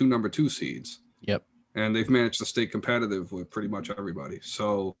and 2 number 2 seeds. Yep. And they've managed to stay competitive with pretty much everybody.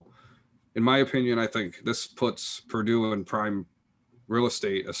 So in my opinion, I think this puts Purdue in prime real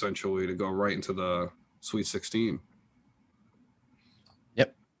estate essentially to go right into the Sweet 16.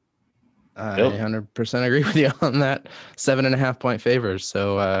 Yep. I 100% agree with you on that. 7.5-point favors.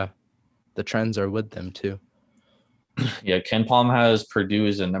 So the trends are with them too. Yeah, Ken Palm has Purdue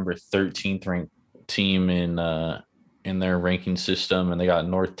as a number 13th ranked team in their ranking system, and they got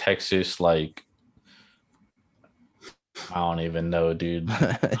North Texas like I don't even know, dude.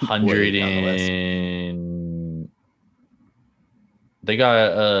 100 and they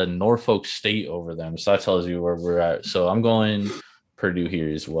got Norfolk State over them, so that tells you where we're at. So I'm going Purdue here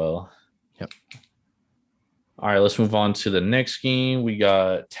as well. Yep. All right, let's move on to the next game. We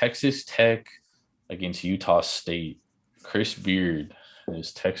got Texas Tech against Utah State. Chris Beard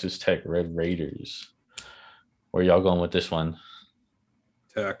is Texas Tech Red Raiders. Where y'all going with this one?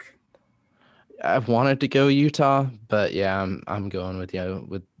 Tech. I wanted to go Utah, but yeah, I'm going with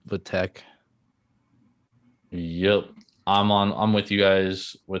you with Tech. Yep. I'm with you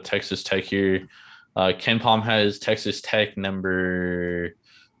guys with Texas Tech here. Ken Palm has Texas Tech number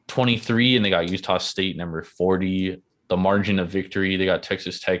 23, and they got Utah State number 40. The margin of victory they got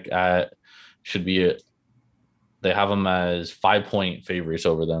Texas Tech at should be it. They have them as 5-point favorites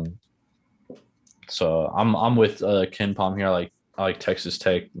over them. So I'm with Ken Palm here. I like Texas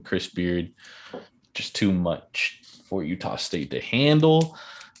Tech and Chris Beard. Just too much for Utah State to handle.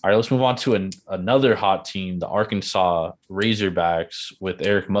 All right, let's move on to another hot team, the Arkansas Razorbacks with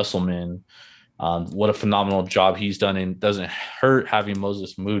Eric Musselman. What a phenomenal job he's done, and doesn't hurt having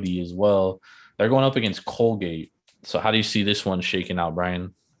Moses Moody as well. They're going up against Colgate. So how do you see this one shaking out,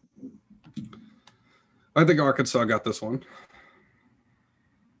 Brian? I think Arkansas got this one.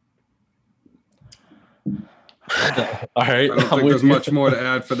 All right. I don't think there's much more to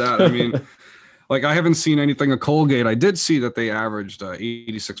add for that. I mean, I haven't seen anything of Colgate. I did see that they averaged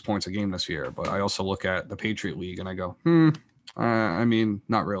 86 points a game this year, but I also look at the Patriot League and I go, I mean,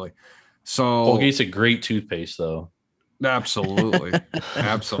 not really. So Colgate's a great toothpaste, though. Absolutely.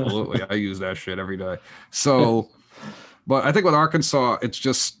 Absolutely. I use that shit every day. So, but I think with Arkansas, it's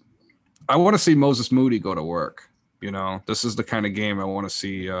just, I want to see Moses Moody go to work. This is the kind of game I want to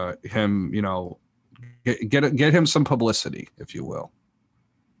see him, get him some publicity, if you will.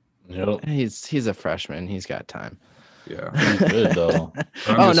 Yep. He's a freshman. He's got time. Yeah. He's good, though.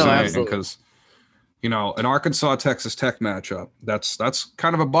 Absolutely. Because, an Arkansas Texas Tech matchup, that's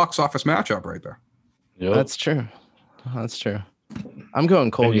kind of a box office matchup right there. Yep. That's true. I'm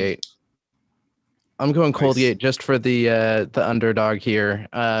going Colgate. I'm going Colgate just for the underdog here.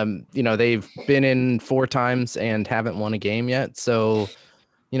 They've been in 4 times and haven't won a game yet. So,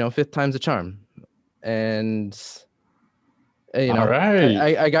 5th time's a charm. And all right.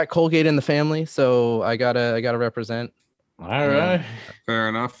 I got Colgate in the family, so I gotta represent. All right. Fair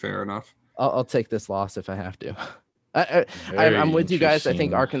enough. I'll take this loss if I have to. I'm with you guys. I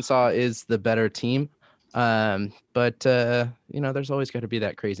think Arkansas is the better team. But there's always got to be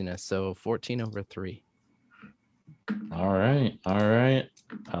that craziness. So 14/3. All right.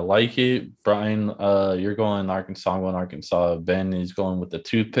 I like it. Brian, you're going Arkansas. I'm going Arkansas. Ben is going with the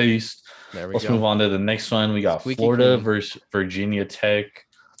toothpaste. There we Let's go. move on to the next one. We got Squeaky Florida clean. versus Virginia Tech.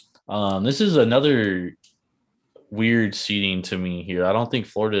 This is another weird seeding to me here. I don't think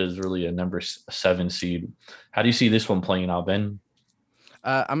Florida is really a number 7 seed. How do you see this one playing out, Ben?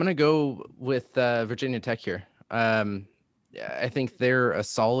 I'm going to go with Virginia Tech here. I think they're a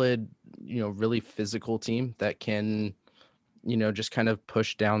solid, really physical team that can, just kind of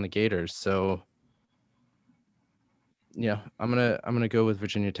push down the Gators. So, yeah, I'm gonna go with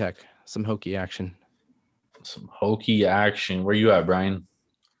Virginia Tech. Some hokey action. Where you at, Brian?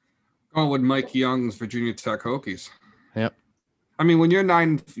 Going with Mike Young's Virginia Tech Hokies. Yep. I mean, when you're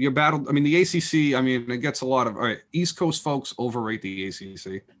battled. I mean, the ACC. I mean, it gets a lot of East Coast folks overrate the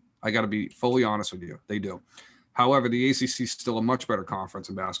ACC. I got to be fully honest with you. They do. However, the ACC is still a much better conference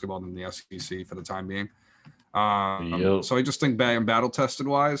in basketball than the SEC for the time being. So I just think battle tested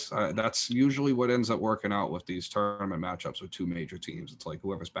wise, that's usually what ends up working out with these tournament matchups with two major teams. It's like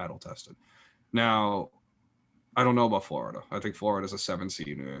whoever's battle tested. Now, I don't know about Florida. I think Florida's a 7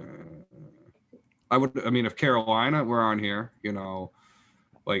 seed. If Carolina were on here,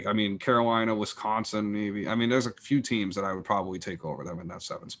 Carolina, Wisconsin, maybe. I mean, there's a few teams that I would probably take over them in that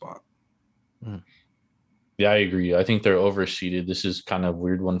 7 spot. Yeah, I agree. I think they're overseeded. This is kind of a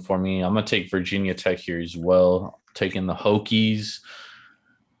weird one for me. I'm going to take Virginia Tech here as well. Taking the Hokies.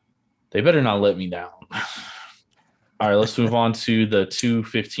 They better not let me down. All right, let's move on to the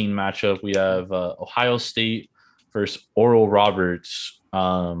 2-15 matchup. We have Ohio State versus Oral Roberts.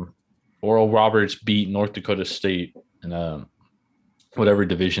 Oral Roberts beat North Dakota State in whatever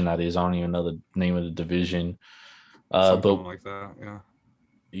division that is. I don't even know the name of the division. Something like that, yeah.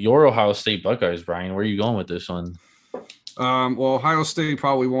 Your Ohio State Buckeyes, Brian, where are you going with this one? Well, Ohio State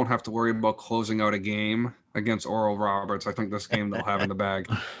probably won't have to worry about closing out a game against Oral Roberts. I think this game they'll have in the bag.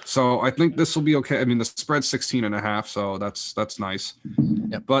 So I think this will be okay. I mean, the spread's 16.5, so that's nice.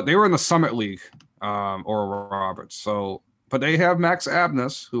 Yep. But they were in the Summit League, Oral Roberts. But they have Max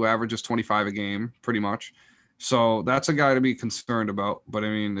Abness, who averages 25 a game, pretty much. So that's a guy to be concerned about. But I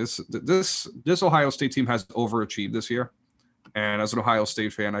mean, this Ohio State team has overachieved this year. And as an Ohio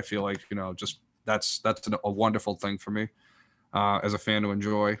State fan, I feel like, just that's a wonderful thing for me as a fan to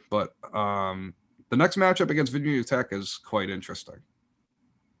enjoy. But the next matchup against Virginia Tech is quite interesting.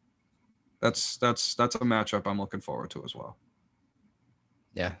 That's a matchup I'm looking forward to as well.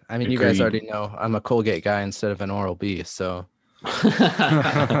 Yeah, I mean, you guys already know I'm a Colgate guy instead of an Oral-B, so.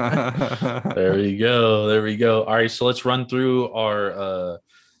 There we go. All right, so let's run through our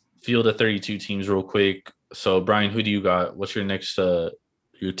field of 32 teams real quick. So, Brian, who do you got? What's your next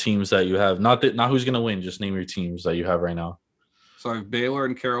your teams that you have? Not who's going to win, just name your teams that you have right now. So I have Baylor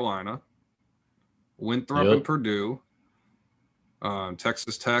and Carolina, Winthrop and Purdue,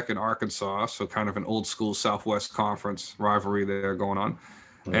 Texas Tech and Arkansas, so kind of an old school Southwest Conference rivalry there going on,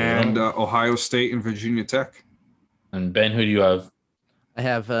 and Ohio State and Virginia Tech. And Ben, who do you have? I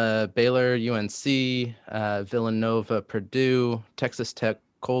have Baylor, UNC, Villanova, Purdue, Texas Tech,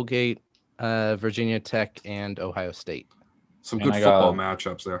 Colgate, Virginia Tech, and Ohio State. Some good football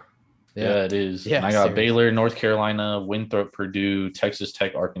matchups there. Yeah, it is. Yeah, and I got Baylor, North Carolina, Winthrop, Purdue, Texas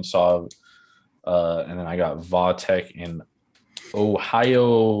Tech, Arkansas, and then I got Va Tech and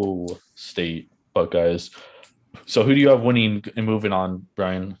Ohio State Buckeyes. So who do you have winning and moving on,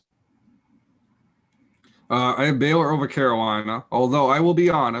 Brian? I have Baylor over Carolina, although I will be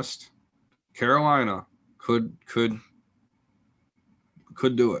honest, Carolina could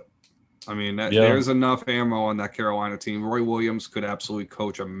do it. I mean, there's enough ammo on that Carolina team. Roy Williams could absolutely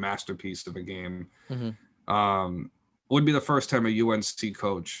coach a masterpiece of a game. Mm-hmm. Would be the first time a UNC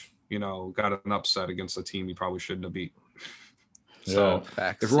coach, got an upset against a team he probably shouldn't have beat. So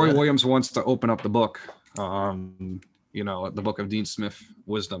if Roy Williams wants to open up the book, the book of Dean Smith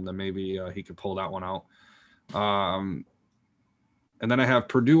wisdom, then maybe he could pull that one out. And then I have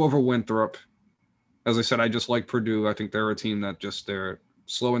Purdue over Winthrop. As I said, I just like Purdue. I think they're a team that they're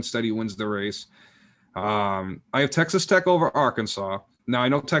slow and steady wins the race. I have Texas Tech over Arkansas. Now I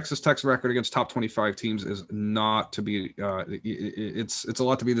know Texas Tech's record against top 25 teams is not to be. It's a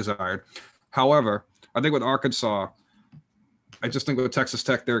lot to be desired. However, I think with Arkansas, I just think with Texas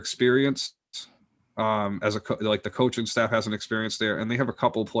Tech, their experience as the coaching staff has an experience there, and they have a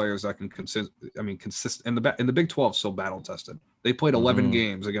couple players that can consist in the Big 12, so battle tested. They played 11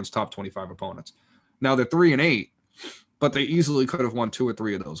 games against top 25 opponents. Now they're 3-8, but they easily could have won 2 or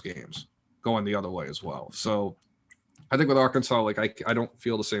 3 of those games going the other way as well. So I think with Arkansas, like I don't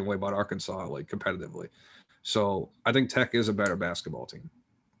feel the same way about Arkansas, like competitively. So I think Tech is a better basketball team.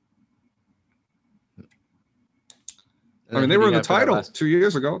 I mean, they were in the title 2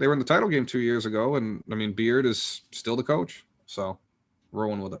 years ago. They were in the title game 2 years ago, and I mean, Beard is still the coach, so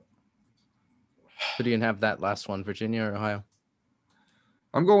rolling with it. Who do you have that last one, Virginia or Ohio?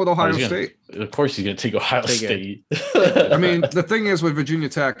 I'm going with Ohio State. Of course, he's going to take Ohio State. I mean, the thing is with Virginia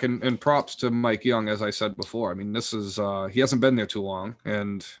Tech, and props to Mike Young, as I said before. I mean, this is he hasn't been there too long,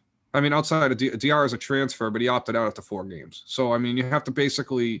 and I mean, outside of DR is a transfer, but he opted out after 4 games. So I mean, you have to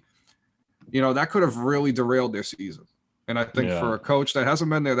basically, that could have really derailed their season. And I think for a coach that hasn't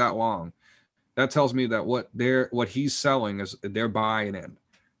been there that long, that tells me that what he's selling is they're buying in.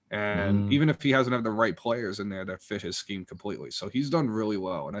 And even if he hasn't had the right players in there that fit his scheme completely. So he's done really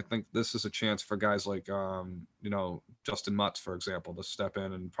well. And I think this is a chance for guys like, Justin Mutz, for example, to step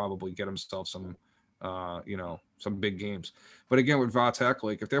in and probably get himself some big games. But again, with Vatek,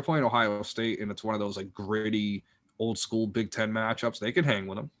 like if they're playing Ohio State and it's one of those like gritty old school Big Ten matchups, they can hang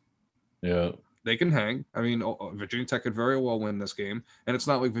with them. Yeah. They can hang. I mean, Virginia Tech could very well win this game. And it's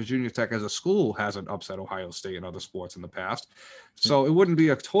not like Virginia Tech as a school hasn't upset Ohio State in other sports in the past. So it wouldn't be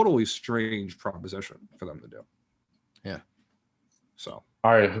a totally strange proposition for them to do. Yeah. So.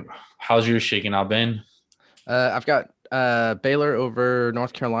 All right. How's yours shaking out, Ben? I've got Baylor over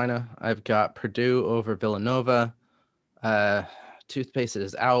North Carolina. I've got Purdue over Villanova. Toothpaste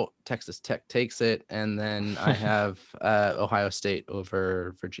is out. Texas Tech takes it. And then I have Ohio State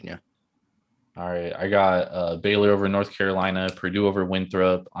over Virginia. All right, I got Baylor over North Carolina, Purdue over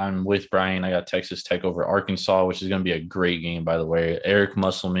Winthrop. I'm with Brian. I got Texas Tech over Arkansas, which is going to be a great game, by the way. Eric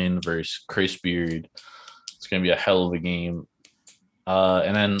Musselman versus Chris Beard. It's going to be a hell of a game.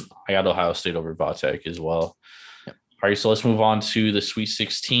 And then I got Ohio State over Vatek as well. Yep. All right, so let's move on to the Sweet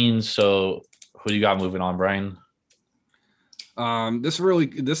 16. So who do you got moving on, Brian? This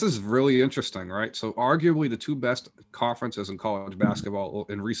is really interesting, right? So arguably the two best conferences in college basketball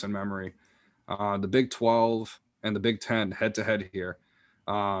in recent memory. The Big 12 and the Big 10 head-to-head here.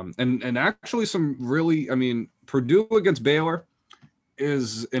 And actually some really, I mean, Purdue against Baylor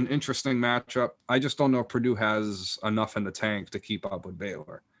is an interesting matchup. I just don't know if Purdue has enough in the tank to keep up with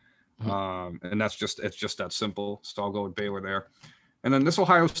Baylor. And it's just that simple. So I'll go with Baylor there. And then this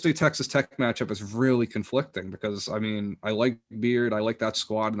Ohio State-Texas Tech matchup is really conflicting because, I mean, I like Beard, I like that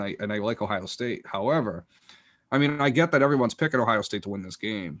squad, and I like Ohio State. However, I mean, I get that everyone's picking Ohio State to win this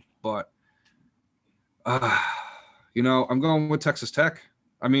game, but I'm going with Texas Tech.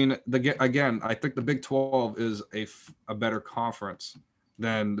 I mean, again, I think the Big 12 is a better conference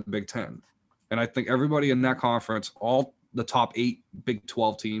than the Big 10. And I think everybody in that conference, all the top 8 Big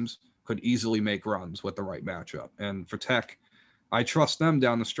 12 teams could easily make runs with the right matchup. And for Tech, I trust them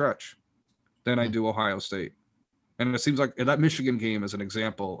down the stretch than I do Ohio State. And it seems like that Michigan game is an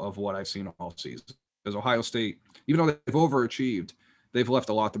example of what I've seen all season. Because Ohio State, even though they've overachieved, they've left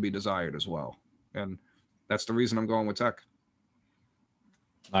a lot to be desired as well. And that's the reason I'm going with Tech.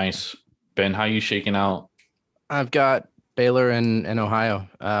 Nice. Ben, how you shaking out? I've got Baylor and Ohio.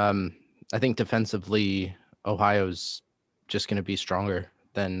 I think defensively, Ohio's just going to be stronger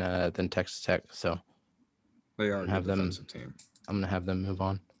than Texas Tech. So they are a good defensive team. I'm going to have them move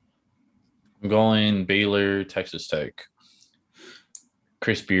on. I'm going Baylor, Texas Tech.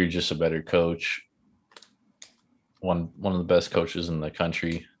 Chris Beard, just a better coach. One of the best coaches in the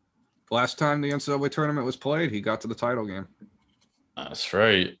country. Last time the NCAA tournament was played, he got to the title game. That's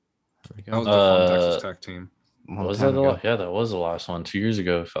right. That was the fun Texas Tech team. Was that that was the last one 2 years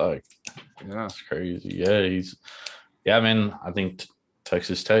ago. Fuck. Yeah. That's crazy. Yeah, man. I think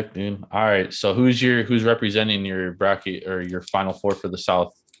Texas Tech, dude. All right. So who's representing your bracket or your Final Four for the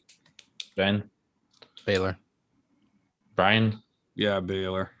South? Ben? Baylor. Brian? Yeah,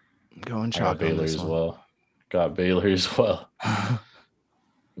 Baylor. Going chalk. Baylor as well. Got Baylor as well.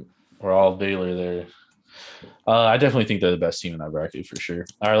 We're all Baylor there. I definitely think they're the best team in that bracket for sure.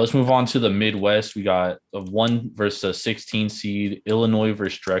 All right, let's move on to the Midwest. We got a 1 versus a 16 seed, Illinois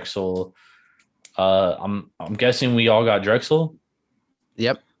versus Drexel. I'm guessing we all got Drexel.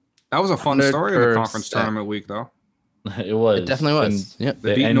 Yep. That was a fun story in the conference tournament week, though. It was. It definitely was. Yep.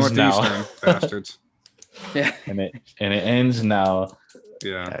 They beat Northeastern bastards. Yeah. And it ends now.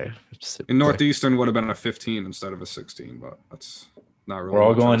 Yeah. In Northeastern would have been a 15 instead of a 16, but that's not really. We're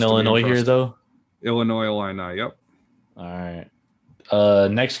all going Illinois here, though. Illinois, Illini. Yep. All right.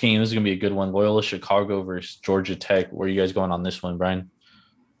 Next game, this is gonna be a good one. Loyola Chicago versus Georgia Tech. Where are you guys going on this one, Brian?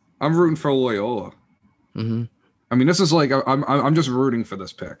 I'm rooting for Loyola. Mm-hmm. I mean, this is like I'm just rooting for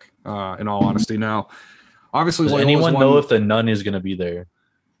this pick. In all honesty, now, obviously, does Loyola's anyone know if the nun is gonna be there?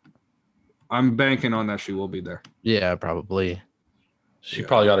 I'm banking on that she will be there. Yeah, probably. She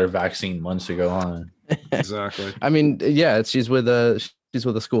probably got her vaccine months ago, huh? Exactly. I mean, yeah, she's with a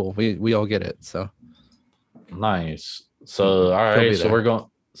school. We all get it. So Nice. So all She'll be right, so there.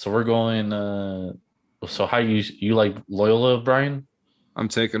 we're going. So how you like Loyola, Brian? I'm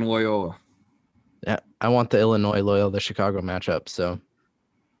taking Loyola. yeah, I want the Illinois Loyola Chicago matchup. So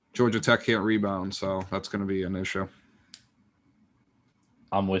Georgia Tech can't rebound, so that's going to be an issue.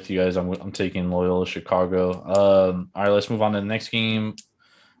 I'm with you guys. I'm taking Loyola Chicago. All right, let's move on to the next game.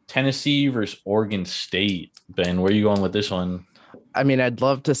 Tennessee versus Oregon State. Ben, where are you going with this one? I mean, I'd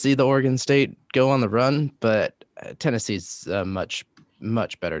love to see the Oregon State go on the run, but Tennessee's a much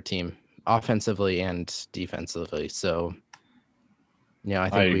better team offensively and defensively. So, I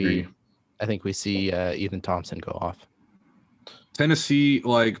think we see Ethan Thompson go off. Tennessee,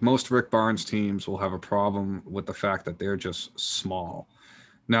 like most Rick Barnes teams, will have a problem with the fact that they're just small.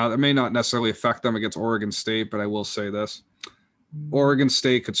 Now, that may not necessarily affect them against Oregon State, but I will say this. Oregon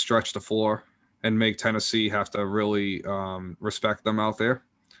State could stretch the floor and make Tennessee have to really respect them out there.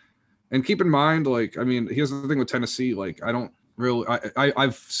 And keep in mind, like, I mean, here's the thing with Tennessee. Like, I don't really –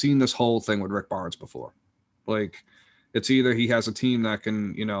 I've seen this whole thing with Rick Barnes before. Like, it's either he has a team that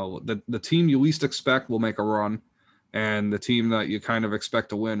can, the team you least expect will make a run, and the team that you kind of expect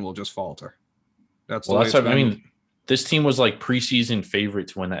to win will just falter. That's what I mean. This team was like preseason favorite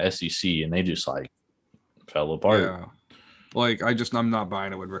to win the SEC, and they just like fell apart. Yeah. Like, I'm not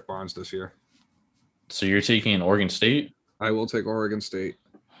buying it with Rick Barnes this year. So you're taking Oregon State? I will take Oregon State.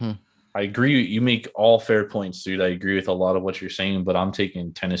 I agree. You make all fair points, dude. I agree with a lot of what you're saying, but I'm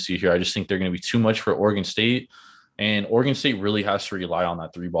taking Tennessee here. I just think they're going to be too much for Oregon State, and Oregon State really has to rely on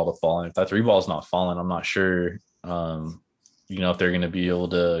that three ball to fall. And if that three ball is not falling, I'm not sure, if they're going to be able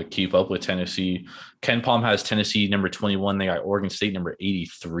to keep up with Tennessee. Ken Palm has Tennessee number 21. They got Oregon State number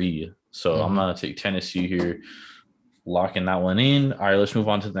 83. So I'm going to take Tennessee here, locking that one in. All right, let's move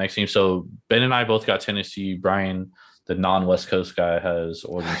on to the next game. So Ben and I both got Tennessee. Brian, the non-West Coast guy, has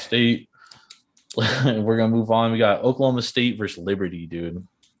Oregon State. We're going to move on. We got Oklahoma State versus Liberty, dude.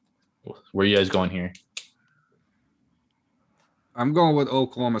 Where are you guys going here? I'm going with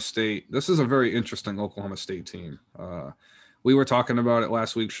Oklahoma State. This is a very interesting Oklahoma State team. We were talking about it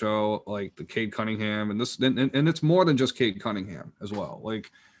last week's show, like the Cade Cunningham, and it's more than just Cade Cunningham as well. Like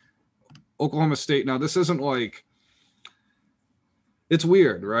Oklahoma State. Now, this isn't like it's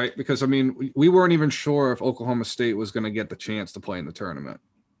weird, right? Because I mean, we weren't even sure if Oklahoma State was going to get the chance to play in the tournament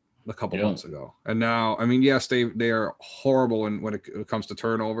a couple months ago, and now, I mean, yes, they are horrible when it comes to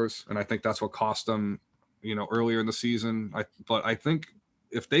turnovers, and I think that's what cost them, earlier in the season. But I think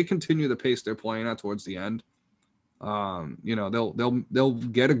if they continue the pace they're playing at towards the end, they'll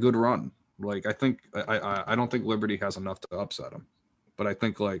get a good run. Like, I think I don't think Liberty has enough to upset them, but I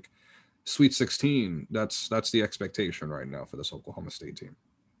think like Sweet 16, that's the expectation right now for this Oklahoma State team.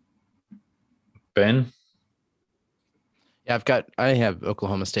 Ben? Yeah, I have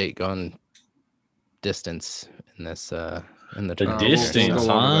Oklahoma State going distance in this in the distance,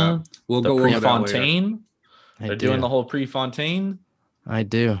 huh? We'll go over Prefontaine. They're doing the whole Prefontaine. I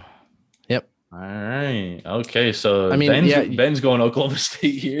do. Yep. All right. Okay. So I mean, Ben's going Oklahoma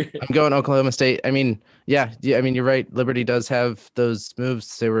State here. I'm going Oklahoma State. I mean, yeah. I mean, you're right. Liberty does have those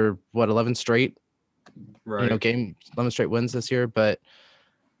moves. They were 11 straight, right? 11 straight wins this year. But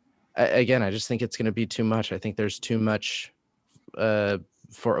again, I just think it's going to be too much. I think there's too much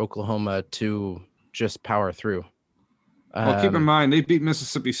for Oklahoma to just power through. Well, keep in mind, they beat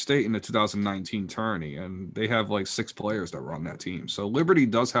Mississippi State in the 2019 tourney, and they have like 6 players that run that team. So Liberty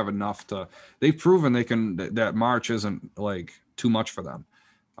does have enough they've proven that March isn't like too much for them.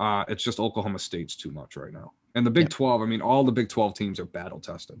 It's just Oklahoma State's too much right now. And the Big 12, I mean, all the Big 12 teams are battle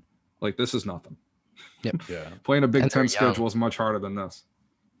tested. Like, this is nothing. Yep. Yeah. Playing a Big 10 schedule is much harder than this.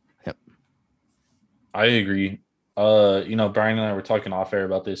 Yep. I agree. Brian and I were talking off air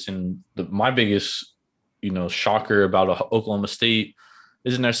about this, and my biggest shocker about Oklahoma State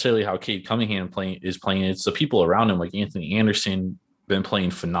isn't necessarily how Cade Cunningham is playing. It's the people around him, like Anthony Anderson, been playing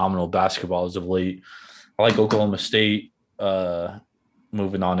phenomenal basketball as of late. I like Oklahoma State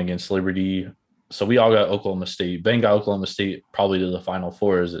moving on against Liberty. So we all got Oklahoma State. Ben got Oklahoma State probably to the Final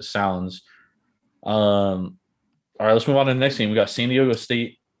Four, as it sounds. All right, let's move on to the next game. We got San Diego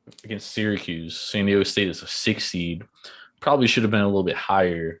State against Syracuse. San Diego State is a 6 seed. Probably should have been a little bit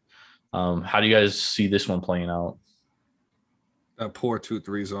higher. How do you guys see this one playing out? That poor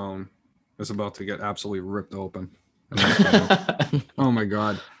 2-3 zone is about to get absolutely ripped open. Oh my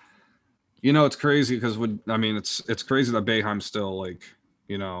God. It's crazy because it's crazy that Boeheim's still like,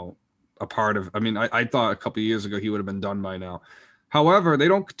 a part of, I thought a couple of years ago he would have been done by now. However, they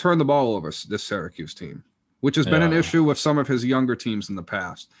don't turn the ball over, this Syracuse team, which has been an Yeah. issue with some of his younger teams in the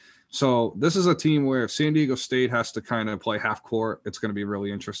past. So this is a team where if San Diego State has to kind of play half court, it's going to be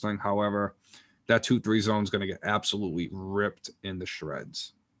really interesting. However, that 2-3 zone is going to get absolutely ripped in the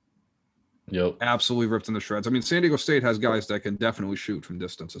shreds. Yep. Absolutely ripped in the shreds. I mean, San Diego State has guys that can definitely shoot from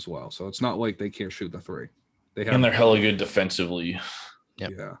distance as well. So it's not like they can't shoot the 3. They have, And they're hella good defensively.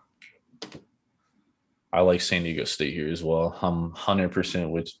 Yep. yeah. I like San Diego State here as well. I'm 100%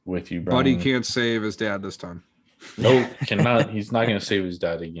 with you, Brian. Buddy can't save his dad this time. Nope, cannot. He's not going to save his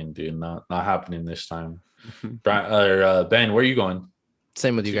dad again, dude. Not happening this time. Ben, where are you going?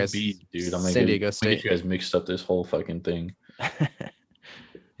 Same with you guys. Dude, I'm gonna San get, Diego I'm gonna State. get you guys mixed up this whole fucking thing.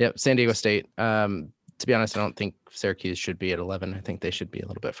 Yep, San Diego State. To be honest, I don't think Syracuse should be at 11. I think they should be a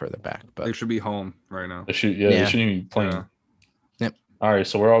little bit further back. They But should be home right now. They shouldn't Yeah. even be playing. Yeah. Yep. All right,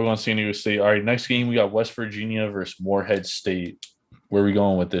 so we're all going to San Diego State. All right, next game we got West Virginia versus Morehead State. Where are we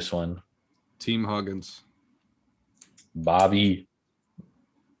going with this one? Team Huggins. Bobby.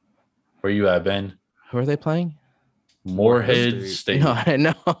 Where you at, Ben? who are they playing? Morehead State. State. No, I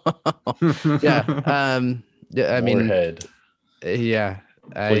know. Yeah. Yeah. I mean, Morehead. yeah.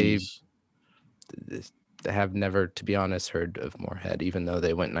 Please. I have never, to be honest, heard of Morehead, even though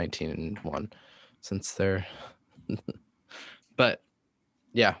they went 19-1 since they're. But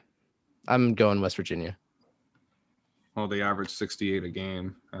yeah, I'm going West Virginia. Well, they average 68 a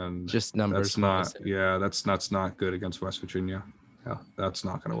game, and Just numbers. that's not. Yeah, that's not good against West Virginia. Yeah, that's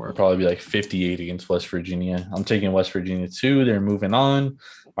not going to It'll work. probably be like 58 against West Virginia. I'm taking West Virginia too. They're moving on.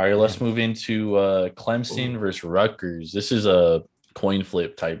 All right, let's move into Clemson versus Rutgers. This is a coin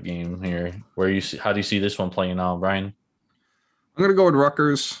flip type game here. Where you see, how do you see this one playing out, Brian? I'm going to go with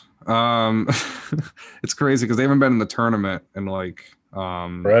Rutgers. It's crazy because they haven't been in the tournament in like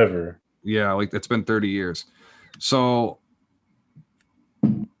Forever. yeah, like it's been 30 years. So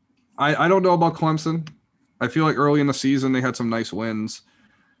I don't know about Clemson. I feel like early in the season they had some nice wins.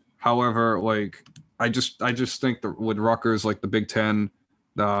 However, like I just think that with Rutgers, like the Big Ten,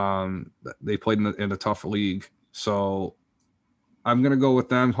 they played in a tough league. So I'm gonna go with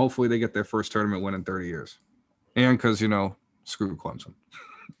them. Hopefully they get their first tournament win in 30 years. And because screw Clemson.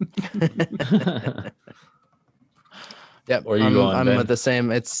 Yep. Where are you going, I'm Ben? with the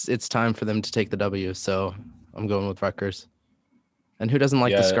same. It's time for them to take the W. So I'm going with Rutgers. And who doesn't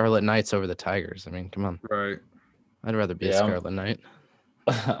like the Yeah. Scarlet Knights over the Tigers? I mean, come on. Right. I'd rather be a Yeah, Scarlet Knight.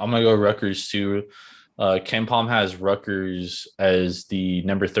 I'm gonna go Rutgers too. Ken Palm has Rutgers as the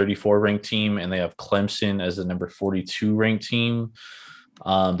number 34 ranked team, and they have Clemson as the number 42 ranked team.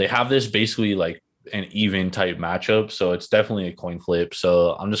 They have this basically like an even type matchup, so it's definitely a coin flip.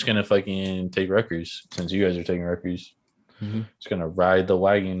 So I'm just gonna fucking take Rutgers since you guys are taking Rutgers. Mhm. Just gonna ride the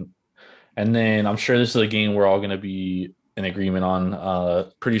wagon, and then I'm sure this is a game we're all gonna be in agreement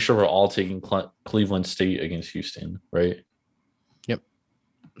on. Pretty sure we're all taking Cleveland State against Houston, right?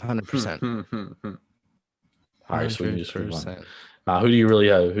 100%. All right, so we can just move on. 100%. Who do you really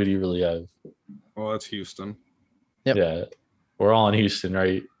have? Who do you really have? Well, that's Houston. Yep. Yeah, we're all in Houston,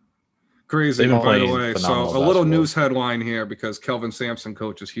 right? Crazy, They've been by the playing way. So phenomenal a little basketball. news headline here because Kelvin Sampson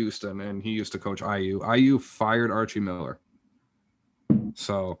coaches Houston and he used to coach IU. IU fired Archie Miller.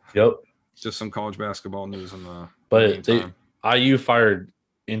 So Yep. just some college basketball news in the But meantime. IU fired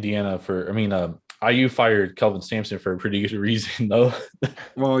Indiana for. I mean, IU fired Kelvin Sampson for a pretty good reason, though.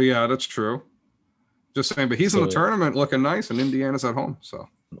 Well, yeah, that's true. Just saying, but he's in the So- tournament looking nice and Indiana's at home. So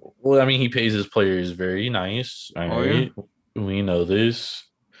Well, I mean, he pays his players very nice. All Oh, yeah? right, we know this,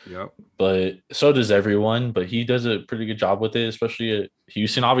 yep. but so does everyone. But he does a pretty good job with it, especially at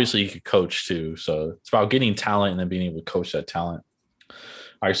Houston. Obviously, he could coach too, so it's about getting talent and then being able to coach that talent. All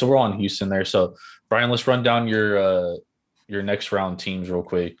right, so we're on Houston there. So Brian, let's run down your next round teams real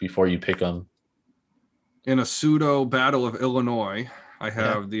quick before you pick them. In a pseudo battle of Illinois, I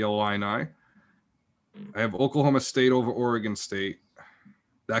have the Illini. I have Oklahoma State over Oregon State.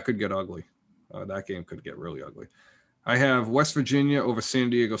 That could get ugly. That game could get really ugly. I have West Virginia over San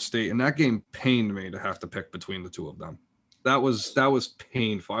Diego State, and that game pained me to have to pick between the two of them. That was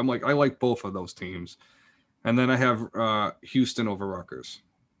painful. I like both of those teams. And then I have Houston over Rutgers.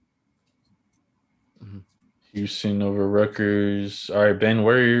 Houston over Rutgers. All right, Ben,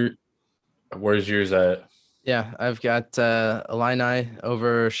 where's yours at? Yeah, I've got Illini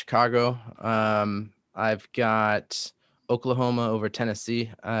over Chicago. I've got Oklahoma over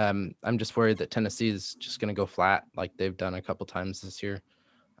Tennessee. I'm just worried that Tennessee is just going to go flat like they've done a couple times this year.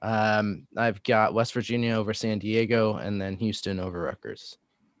 I've got West Virginia over San Diego, and then Houston over Rutgers.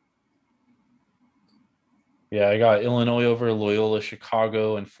 Yeah, I got Illinois over Loyola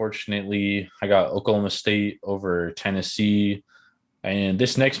Chicago. Unfortunately, I got Oklahoma State over Tennessee. And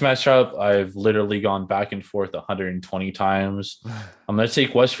this next matchup, I've literally gone back and forth 120 times. I'm going to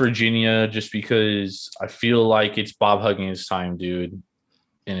take West Virginia just because I feel like it's Bob Huggins' time, dude.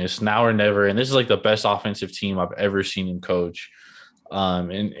 And it's now or never. And this is like the best offensive team I've ever seen him coach.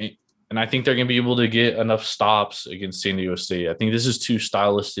 And I think they're going to be able to get enough stops against San Diego State. I think this is two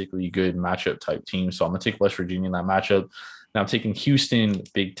stylistically good matchup type teams. So I'm going to take West Virginia in that matchup. Now I'm taking Houston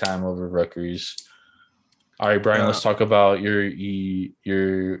big time over Rutgers. All right, Brian, let's talk about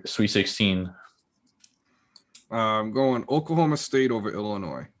your Sweet 16. I'm going Oklahoma State over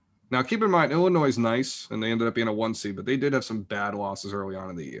Illinois. Now, keep in mind, Illinois is nice, and they ended up being a 1 seed, but they did have some bad losses early on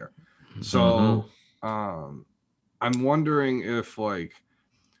in the year. So I'm wondering if,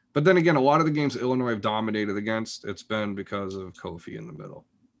 but then again, a lot of the games Illinois have dominated against, it's been because of Kofi in the middle.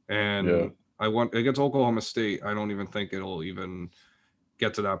 And against Oklahoma State, I don't even think it'll even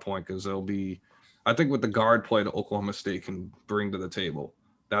get to that point because I think with the guard play that Oklahoma State can bring to the table,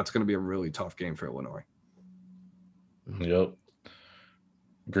 that's going to be a really tough game for Illinois. Yep.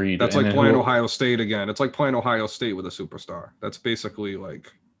 Agreed. That's like playing Ohio State again. It's like playing Ohio State with a superstar. That's basically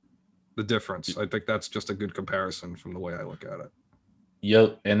like the difference. I think that's just a good comparison from the way I look at it.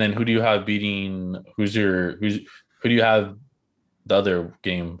 Yep. And then who do you have beating? Who do you have the other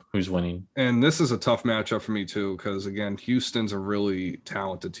game? Who's winning? And this is a tough matchup for me too, because again, Houston's a really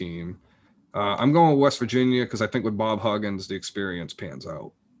talented team. I'm going with West Virginia because I think with Bob Huggins, the experience pans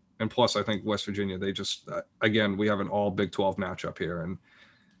out. And plus, I think West Virginia, they just, again, we have an all Big 12 matchup here. And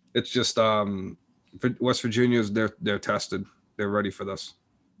it's just West Virginia's, they're tested. They're ready for this.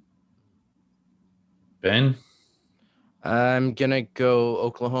 Ben? I'm going to go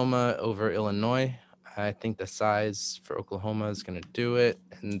Oklahoma over Illinois. I think the size for Oklahoma is going to do it.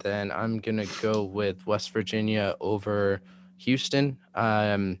 And then I'm going to go with West Virginia over Houston.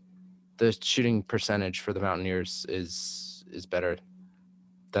 The shooting percentage for the Mountaineers is better.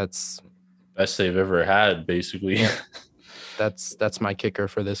 That's best they've ever had, basically. Yeah. That's my kicker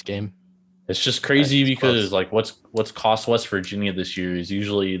for this game. It's just crazy because like what's cost West Virginia this year is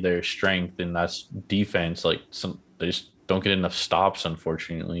usually their strength, and that's defense. Like they just don't get enough stops,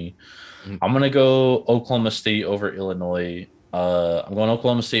 unfortunately. I'm gonna go Oklahoma State over Illinois. I'm going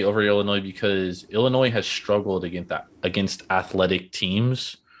Oklahoma State over Illinois because Illinois has struggled against athletic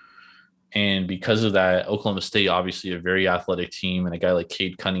teams. And because of that, Oklahoma State, obviously a very athletic team, and a guy like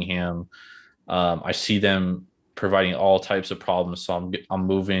Cade Cunningham, I see them providing all types of problems. So I'm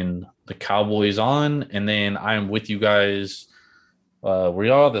moving the Cowboys on, and then I'm with you guys. We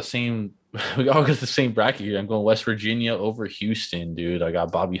all got the same bracket here. I'm going West Virginia over Houston, dude. I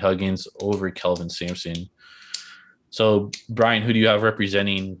got Bobby Huggins over Kelvin Sampson. So, Brian, who do you have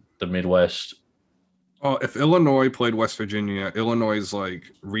representing the Midwest? Oh, if Illinois played West Virginia, Illinois'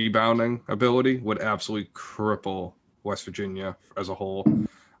 rebounding ability would absolutely cripple West Virginia as a whole.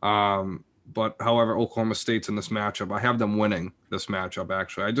 But however, Oklahoma State's in this matchup. I have them winning this matchup,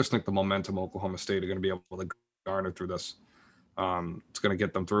 actually. I just think the momentum Oklahoma State are going to be able to garner through this. It's going to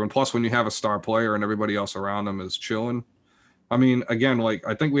get them through. And plus, when you have a star player and everybody else around them is chilling, I mean, again,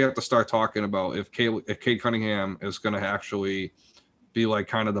 I think we have to start talking about if Cade Cunningham is going to actually be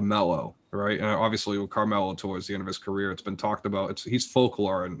kind of the Melo, right? And obviously with Carmelo towards the end of his career, it's been talked about. He's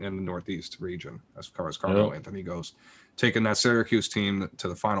folklore in the Northeast region as far as Carmelo Anthony goes, taking that Syracuse team to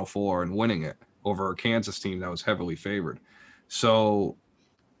the Final Four and winning it over a Kansas team that was heavily favored. So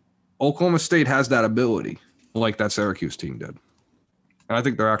Oklahoma State has that ability like that Syracuse team did. And I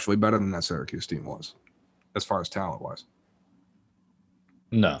think they're actually better than that Syracuse team was as far as talent-wise.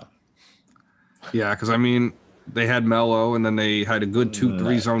 No. Yeah, because, I mean, they had Melo, and then they had a good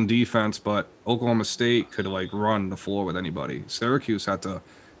 2-3 zone defense, but Oklahoma State could run the floor with anybody. Syracuse had to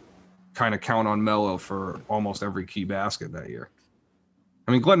kind of count on Melo for almost every key basket that year.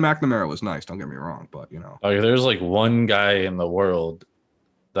 I mean, Glenn McNamara was nice, don't get me wrong, but there's one guy in the world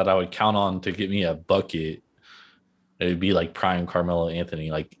that I would count on to get me a bucket. It would be prime Carmelo Anthony.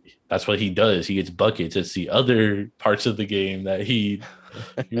 That's what he does. He gets buckets. It's the other parts of the game that he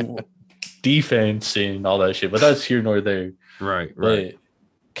defense and all that shit, but that's here nor there. Right. But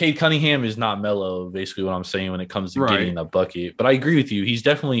Cade Cunningham is not Melo, basically what I'm saying when it comes to getting a bucket. But I agree with you. He's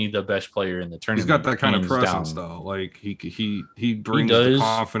definitely the best player in the tournament. He's got that kind of presence, though. He brings the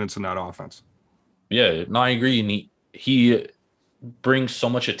confidence in that offense. Yeah, no, I agree. And he brings so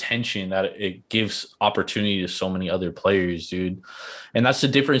much attention that it gives opportunity to so many other players, dude. And that's the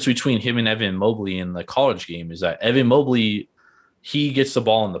difference between him and Evan Mobley in the college game, is that Evan Mobley, he gets the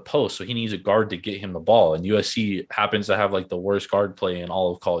ball in the post, so he needs a guard to get him the ball. And USC happens to have the worst guard play in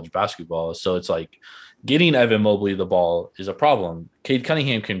all of college basketball. So it's getting Evan Mobley the ball is a problem. Cade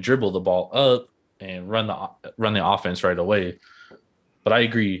Cunningham can dribble the ball up and run the offense right away. But I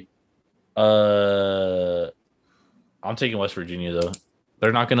agree. I'm taking West Virginia though.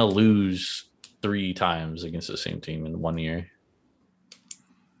 They're not going to lose 3 times against the same team in 1 year.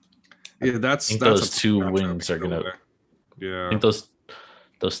 Yeah, I think those 2 wins are going to. Yeah, I think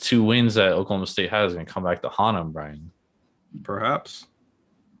those 2 wins that Oklahoma State has are going to come back to haunt them, Brian. perhaps.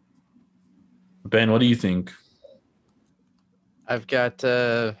 Ben, what do you think? I've got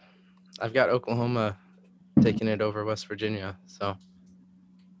Oklahoma taking it over West Virginia, so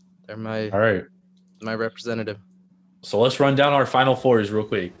they're All right. my representative. So let's run down our Final Fours real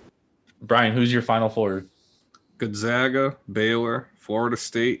quick. Brian, who's your Final Four? Gonzaga, Baylor, Florida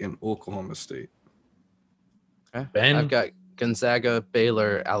State, and Oklahoma State. Okay. Ben? I've got Gonzaga,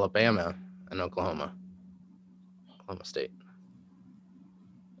 Baylor, Alabama, and Oklahoma State.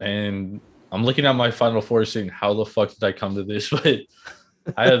 And I'm looking at my Final Four saying, how the fuck did I come to this? But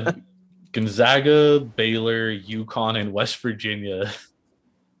I have Gonzaga, Baylor, UConn, and West Virginia.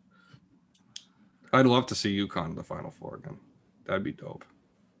 I'd love to see UConn in the Final Four again. That'd be dope.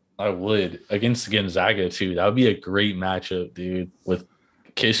 I would. Against Gonzaga, too. That would be a great matchup, dude, with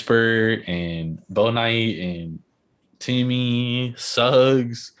Kisper and Bo Knight and Timmy,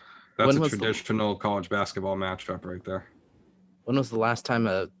 Suggs. That's When a was the- traditional college basketball matchup right there. When was the last time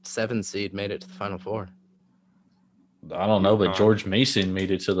a 7 seed made it to the Final Four? I don't know, but UConn. George Mason made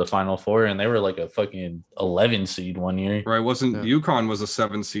it to the Final Four, and they were like a fucking 11 seed 1 year. Right? Wasn't Yeah. UConn was a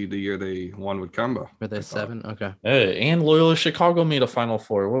 7 seed the year they won with Kemba? Were they I thought. 7? Okay. Yeah, and Loyola Chicago made a Final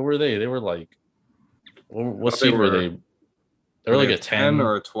Four. What were they? They were like, what thought they seed were were- they? They were like a 10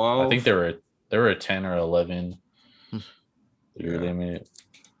 or a 12. I think they were a 10 or 11. Yeah. They made it.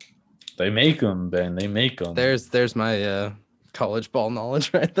 They make them, Ben. They make them. There's my college ball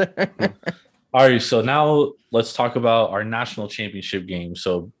knowledge right there. All right, so now let's talk about our national championship game.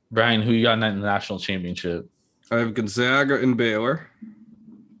 So, Brian, who you got in that national championship? I have Gonzaga and Baylor.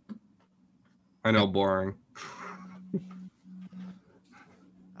 I know, boring.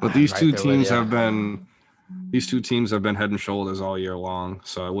 But these I'm two right there with teams ya. have been head and shoulders all year long.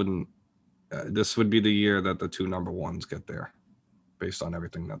 So I wouldn't. This would be the year that the 2 number ones get there, based on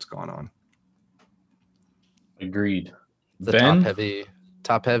everything that's gone on. Agreed. the Ben?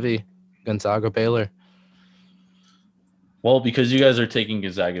 top heavy Gonzaga Baylor. Well, because you guys are taking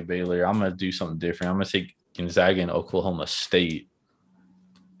Gonzaga Baylor, I'm going to do something different. I'm going to take Gonzaga and Oklahoma State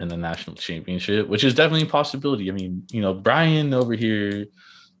in the national championship, which is definitely a possibility. I mean, Brian over here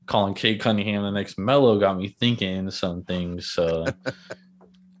calling Cade Cunningham the next Melo got me thinking some things. So,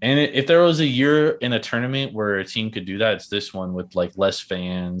 and if there was a year in a tournament where a team could do that, it's this one with like less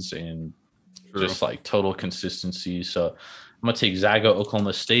fans and just like total consistency. So I'm going to take Zaga,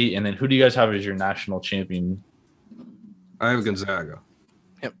 Oklahoma State. And then who do you guys have as your national champion? I have Gonzaga.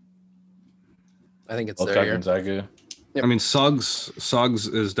 I think it's Both their got year. Gonzaga. Yep. I mean, Suggs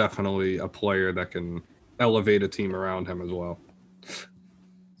is definitely a player that can elevate a team around him as well.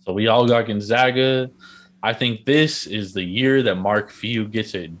 So we all got Gonzaga. I think this is the year that Mark Few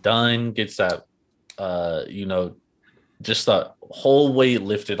gets it done, gets that, just the whole weight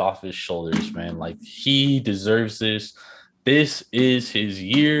lifted off his shoulders, man. Like, he deserves this. This is his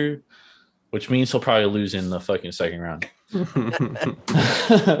year, which means he'll probably lose in the fucking second round.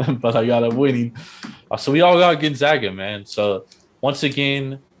 But I got him winning. So we all got Gonzaga, man. So once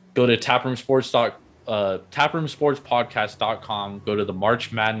again, go to taproomsportspodcast.com, go to the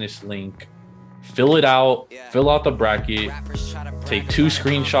March Madness link, fill it out, fill out the bracket, take 2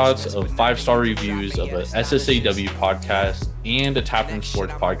 screenshots of 5-star reviews of a SSAW podcast and a Taproom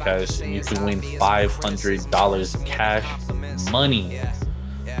Sports podcast, and you can win $500 cash money.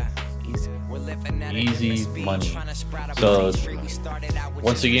 Easy money. So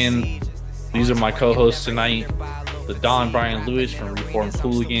once again, these are my co-hosts tonight, the Don Brian Lewis from Reformed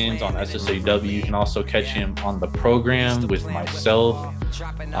Hooligans on SSAW. You can also catch him on the program with myself.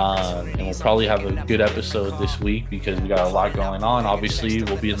 And we'll probably have a good episode this week because we got a lot going on. Obviously,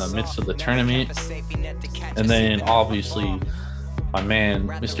 we'll be in the midst of the tournament. And then obviously my man,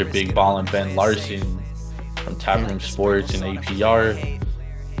 Mr. Big Ballin' Ben Larson from Taproom Sports and APR.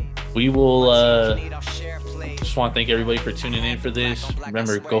 We will just want to thank everybody for tuning in for this.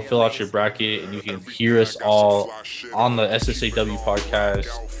 Remember, go fill out your bracket, and you can hear us all on the SSAW podcast,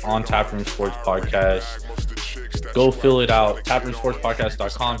 on Taproom Sports Podcast. Go fill it out.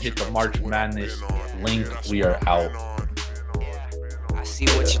 TaproomSportsPodcast.com. Hit the March Madness link. We are out. I see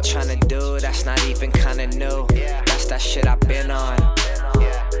what you're trying to do. That's not even kind of new. That's that shit I've been on.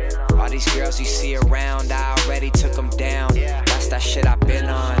 All these girls you see around, I already took them down. That's that shit I've been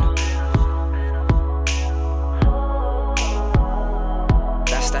on.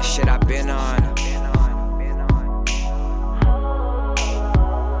 That's that shit I've been on.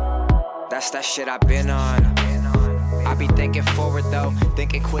 That's that shit I've been on. I be thinking forward though,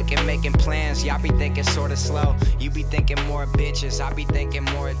 thinking quick and making plans. Y'all be thinking sorta slow. You be thinking more bitches, I be thinking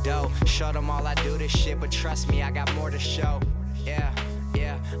more dough. Show them all I do this shit, but trust me, I got more to show. Yeah,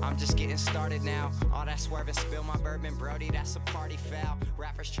 I'm just getting started now. All that swerving, spill my bourbon, Brody, that's a party foul.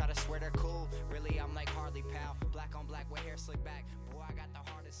 Rappers try to swear they're cool, really I'm like Harley Pal. Black on black with hair slicked back, boy I got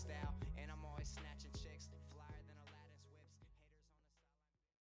the hardest style.